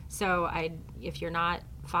 So if you're not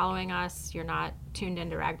following us, you're not tuned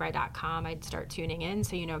into RAGBRAI.com, I'd start tuning in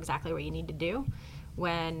so you know exactly what you need to do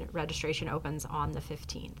when registration opens on the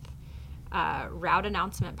 15th. Route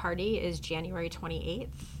announcement party is January 28th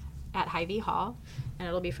at Hy-Vee Hall, and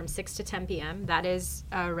it'll be from 6 to 10 p.m. That is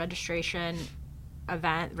a registration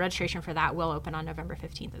event. Registration for that will open on November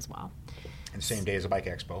 15th as well. And same day as the Bike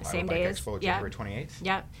Expo. Same day as Expo, January 28th.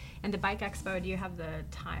 Yep. And the Bike Expo, do you have the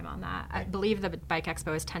time on that? I believe the Bike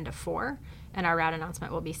Expo is 10 to 4, and our route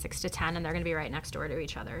announcement will be 6 to 10, and they're going to be right next door to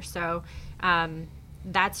each other. So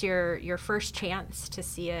that's your first chance to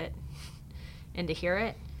see it and to hear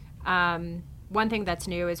it. One thing that's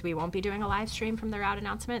new is we won't be doing a live stream from the route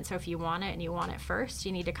announcement. So if you want it and you want it first,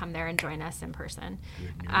 you need to come there and join us in person.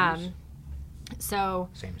 Good news. So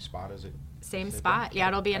same spot as it? Same spot. Yeah,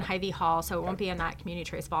 it'll be in Hy-Vee Hall, so it won't be in that Community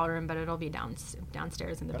Trace Ballroom, but it'll be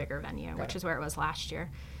downstairs in the bigger venue, which is where it was last year.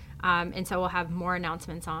 And so we'll have more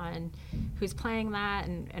announcements on who's playing that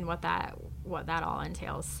and what that all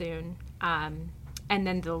entails soon. And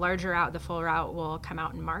then the larger route, the full route, will come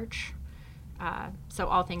out in March. So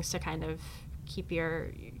all things to kind of keep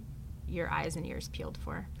your eyes and ears peeled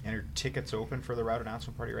for. And are tickets open for the route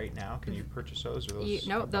announcement party right now? Can you purchase those? Or those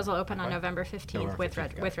those will open on November 15th with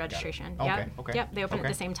registration. Yep, they open at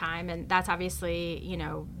the same time, and that's obviously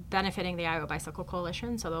benefiting the Iowa Bicycle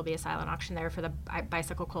Coalition. So there'll be a silent auction there for the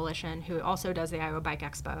Bicycle Coalition, who also does the Iowa Bike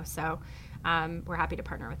Expo. So we're happy to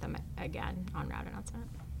partner with them again on route announcement.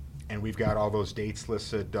 And we've got all those dates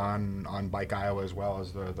listed on Bike Iowa as well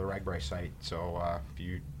as the RAGBRAI site. So if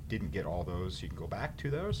you didn't get all those, you can go back to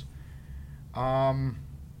those. I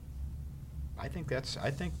think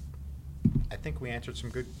we answered some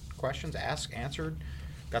good questions. Answered,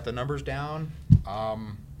 got the numbers down.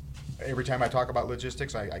 Every time I talk about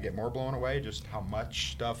logistics, I get more blown away just how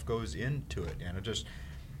much stuff goes into it. And it just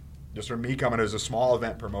for me coming as a small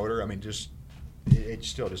event promoter, I mean, it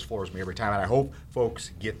still just floors me every time. And I hope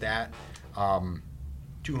folks get that.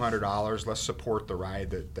 $200. Let's support the ride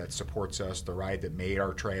that supports us, the ride that made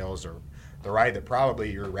our trails, or the ride that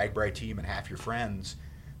probably your RAGBRAI team and half your friends,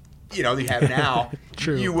 you have now,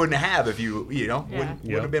 you wouldn't have if you wouldn't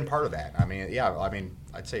have been part of that. I mean,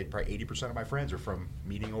 I'd say probably 80% of my friends are from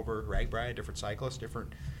meeting over RAGBRAI, different cyclists,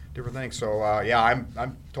 different things. So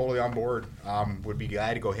I'm totally on board. Would be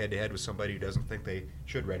glad to go head to head with somebody who doesn't think they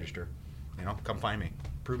should register. Come find me,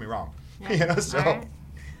 prove me wrong. Yeah. So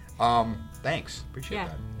thanks, appreciate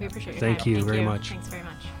that. We appreciate your Thank time. you very much. Thanks very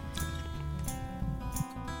much.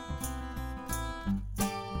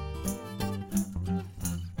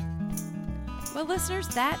 Well, listeners,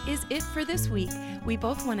 that is it for this week. We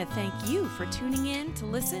both want to thank you for tuning in to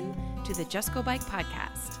listen to the Just Go Bike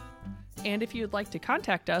podcast. And if you'd like to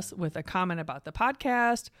contact us with a comment about the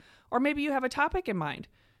podcast, or maybe you have a topic in mind,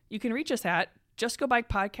 you can reach us at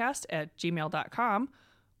justgobikepodcast@gmail.com,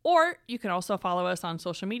 or you can also follow us on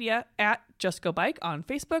social media at Just Go Bike on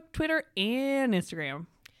Facebook, Twitter, and Instagram.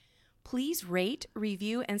 Please rate,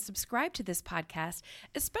 review, and subscribe to this podcast,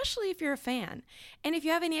 especially if you're a fan. And if you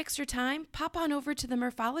have any extra time, pop on over to the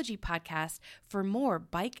Murphology podcast for more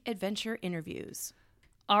bike adventure interviews.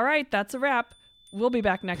 All right, that's a wrap. We'll be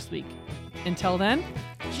back next week. Until then,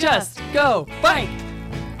 just go bike!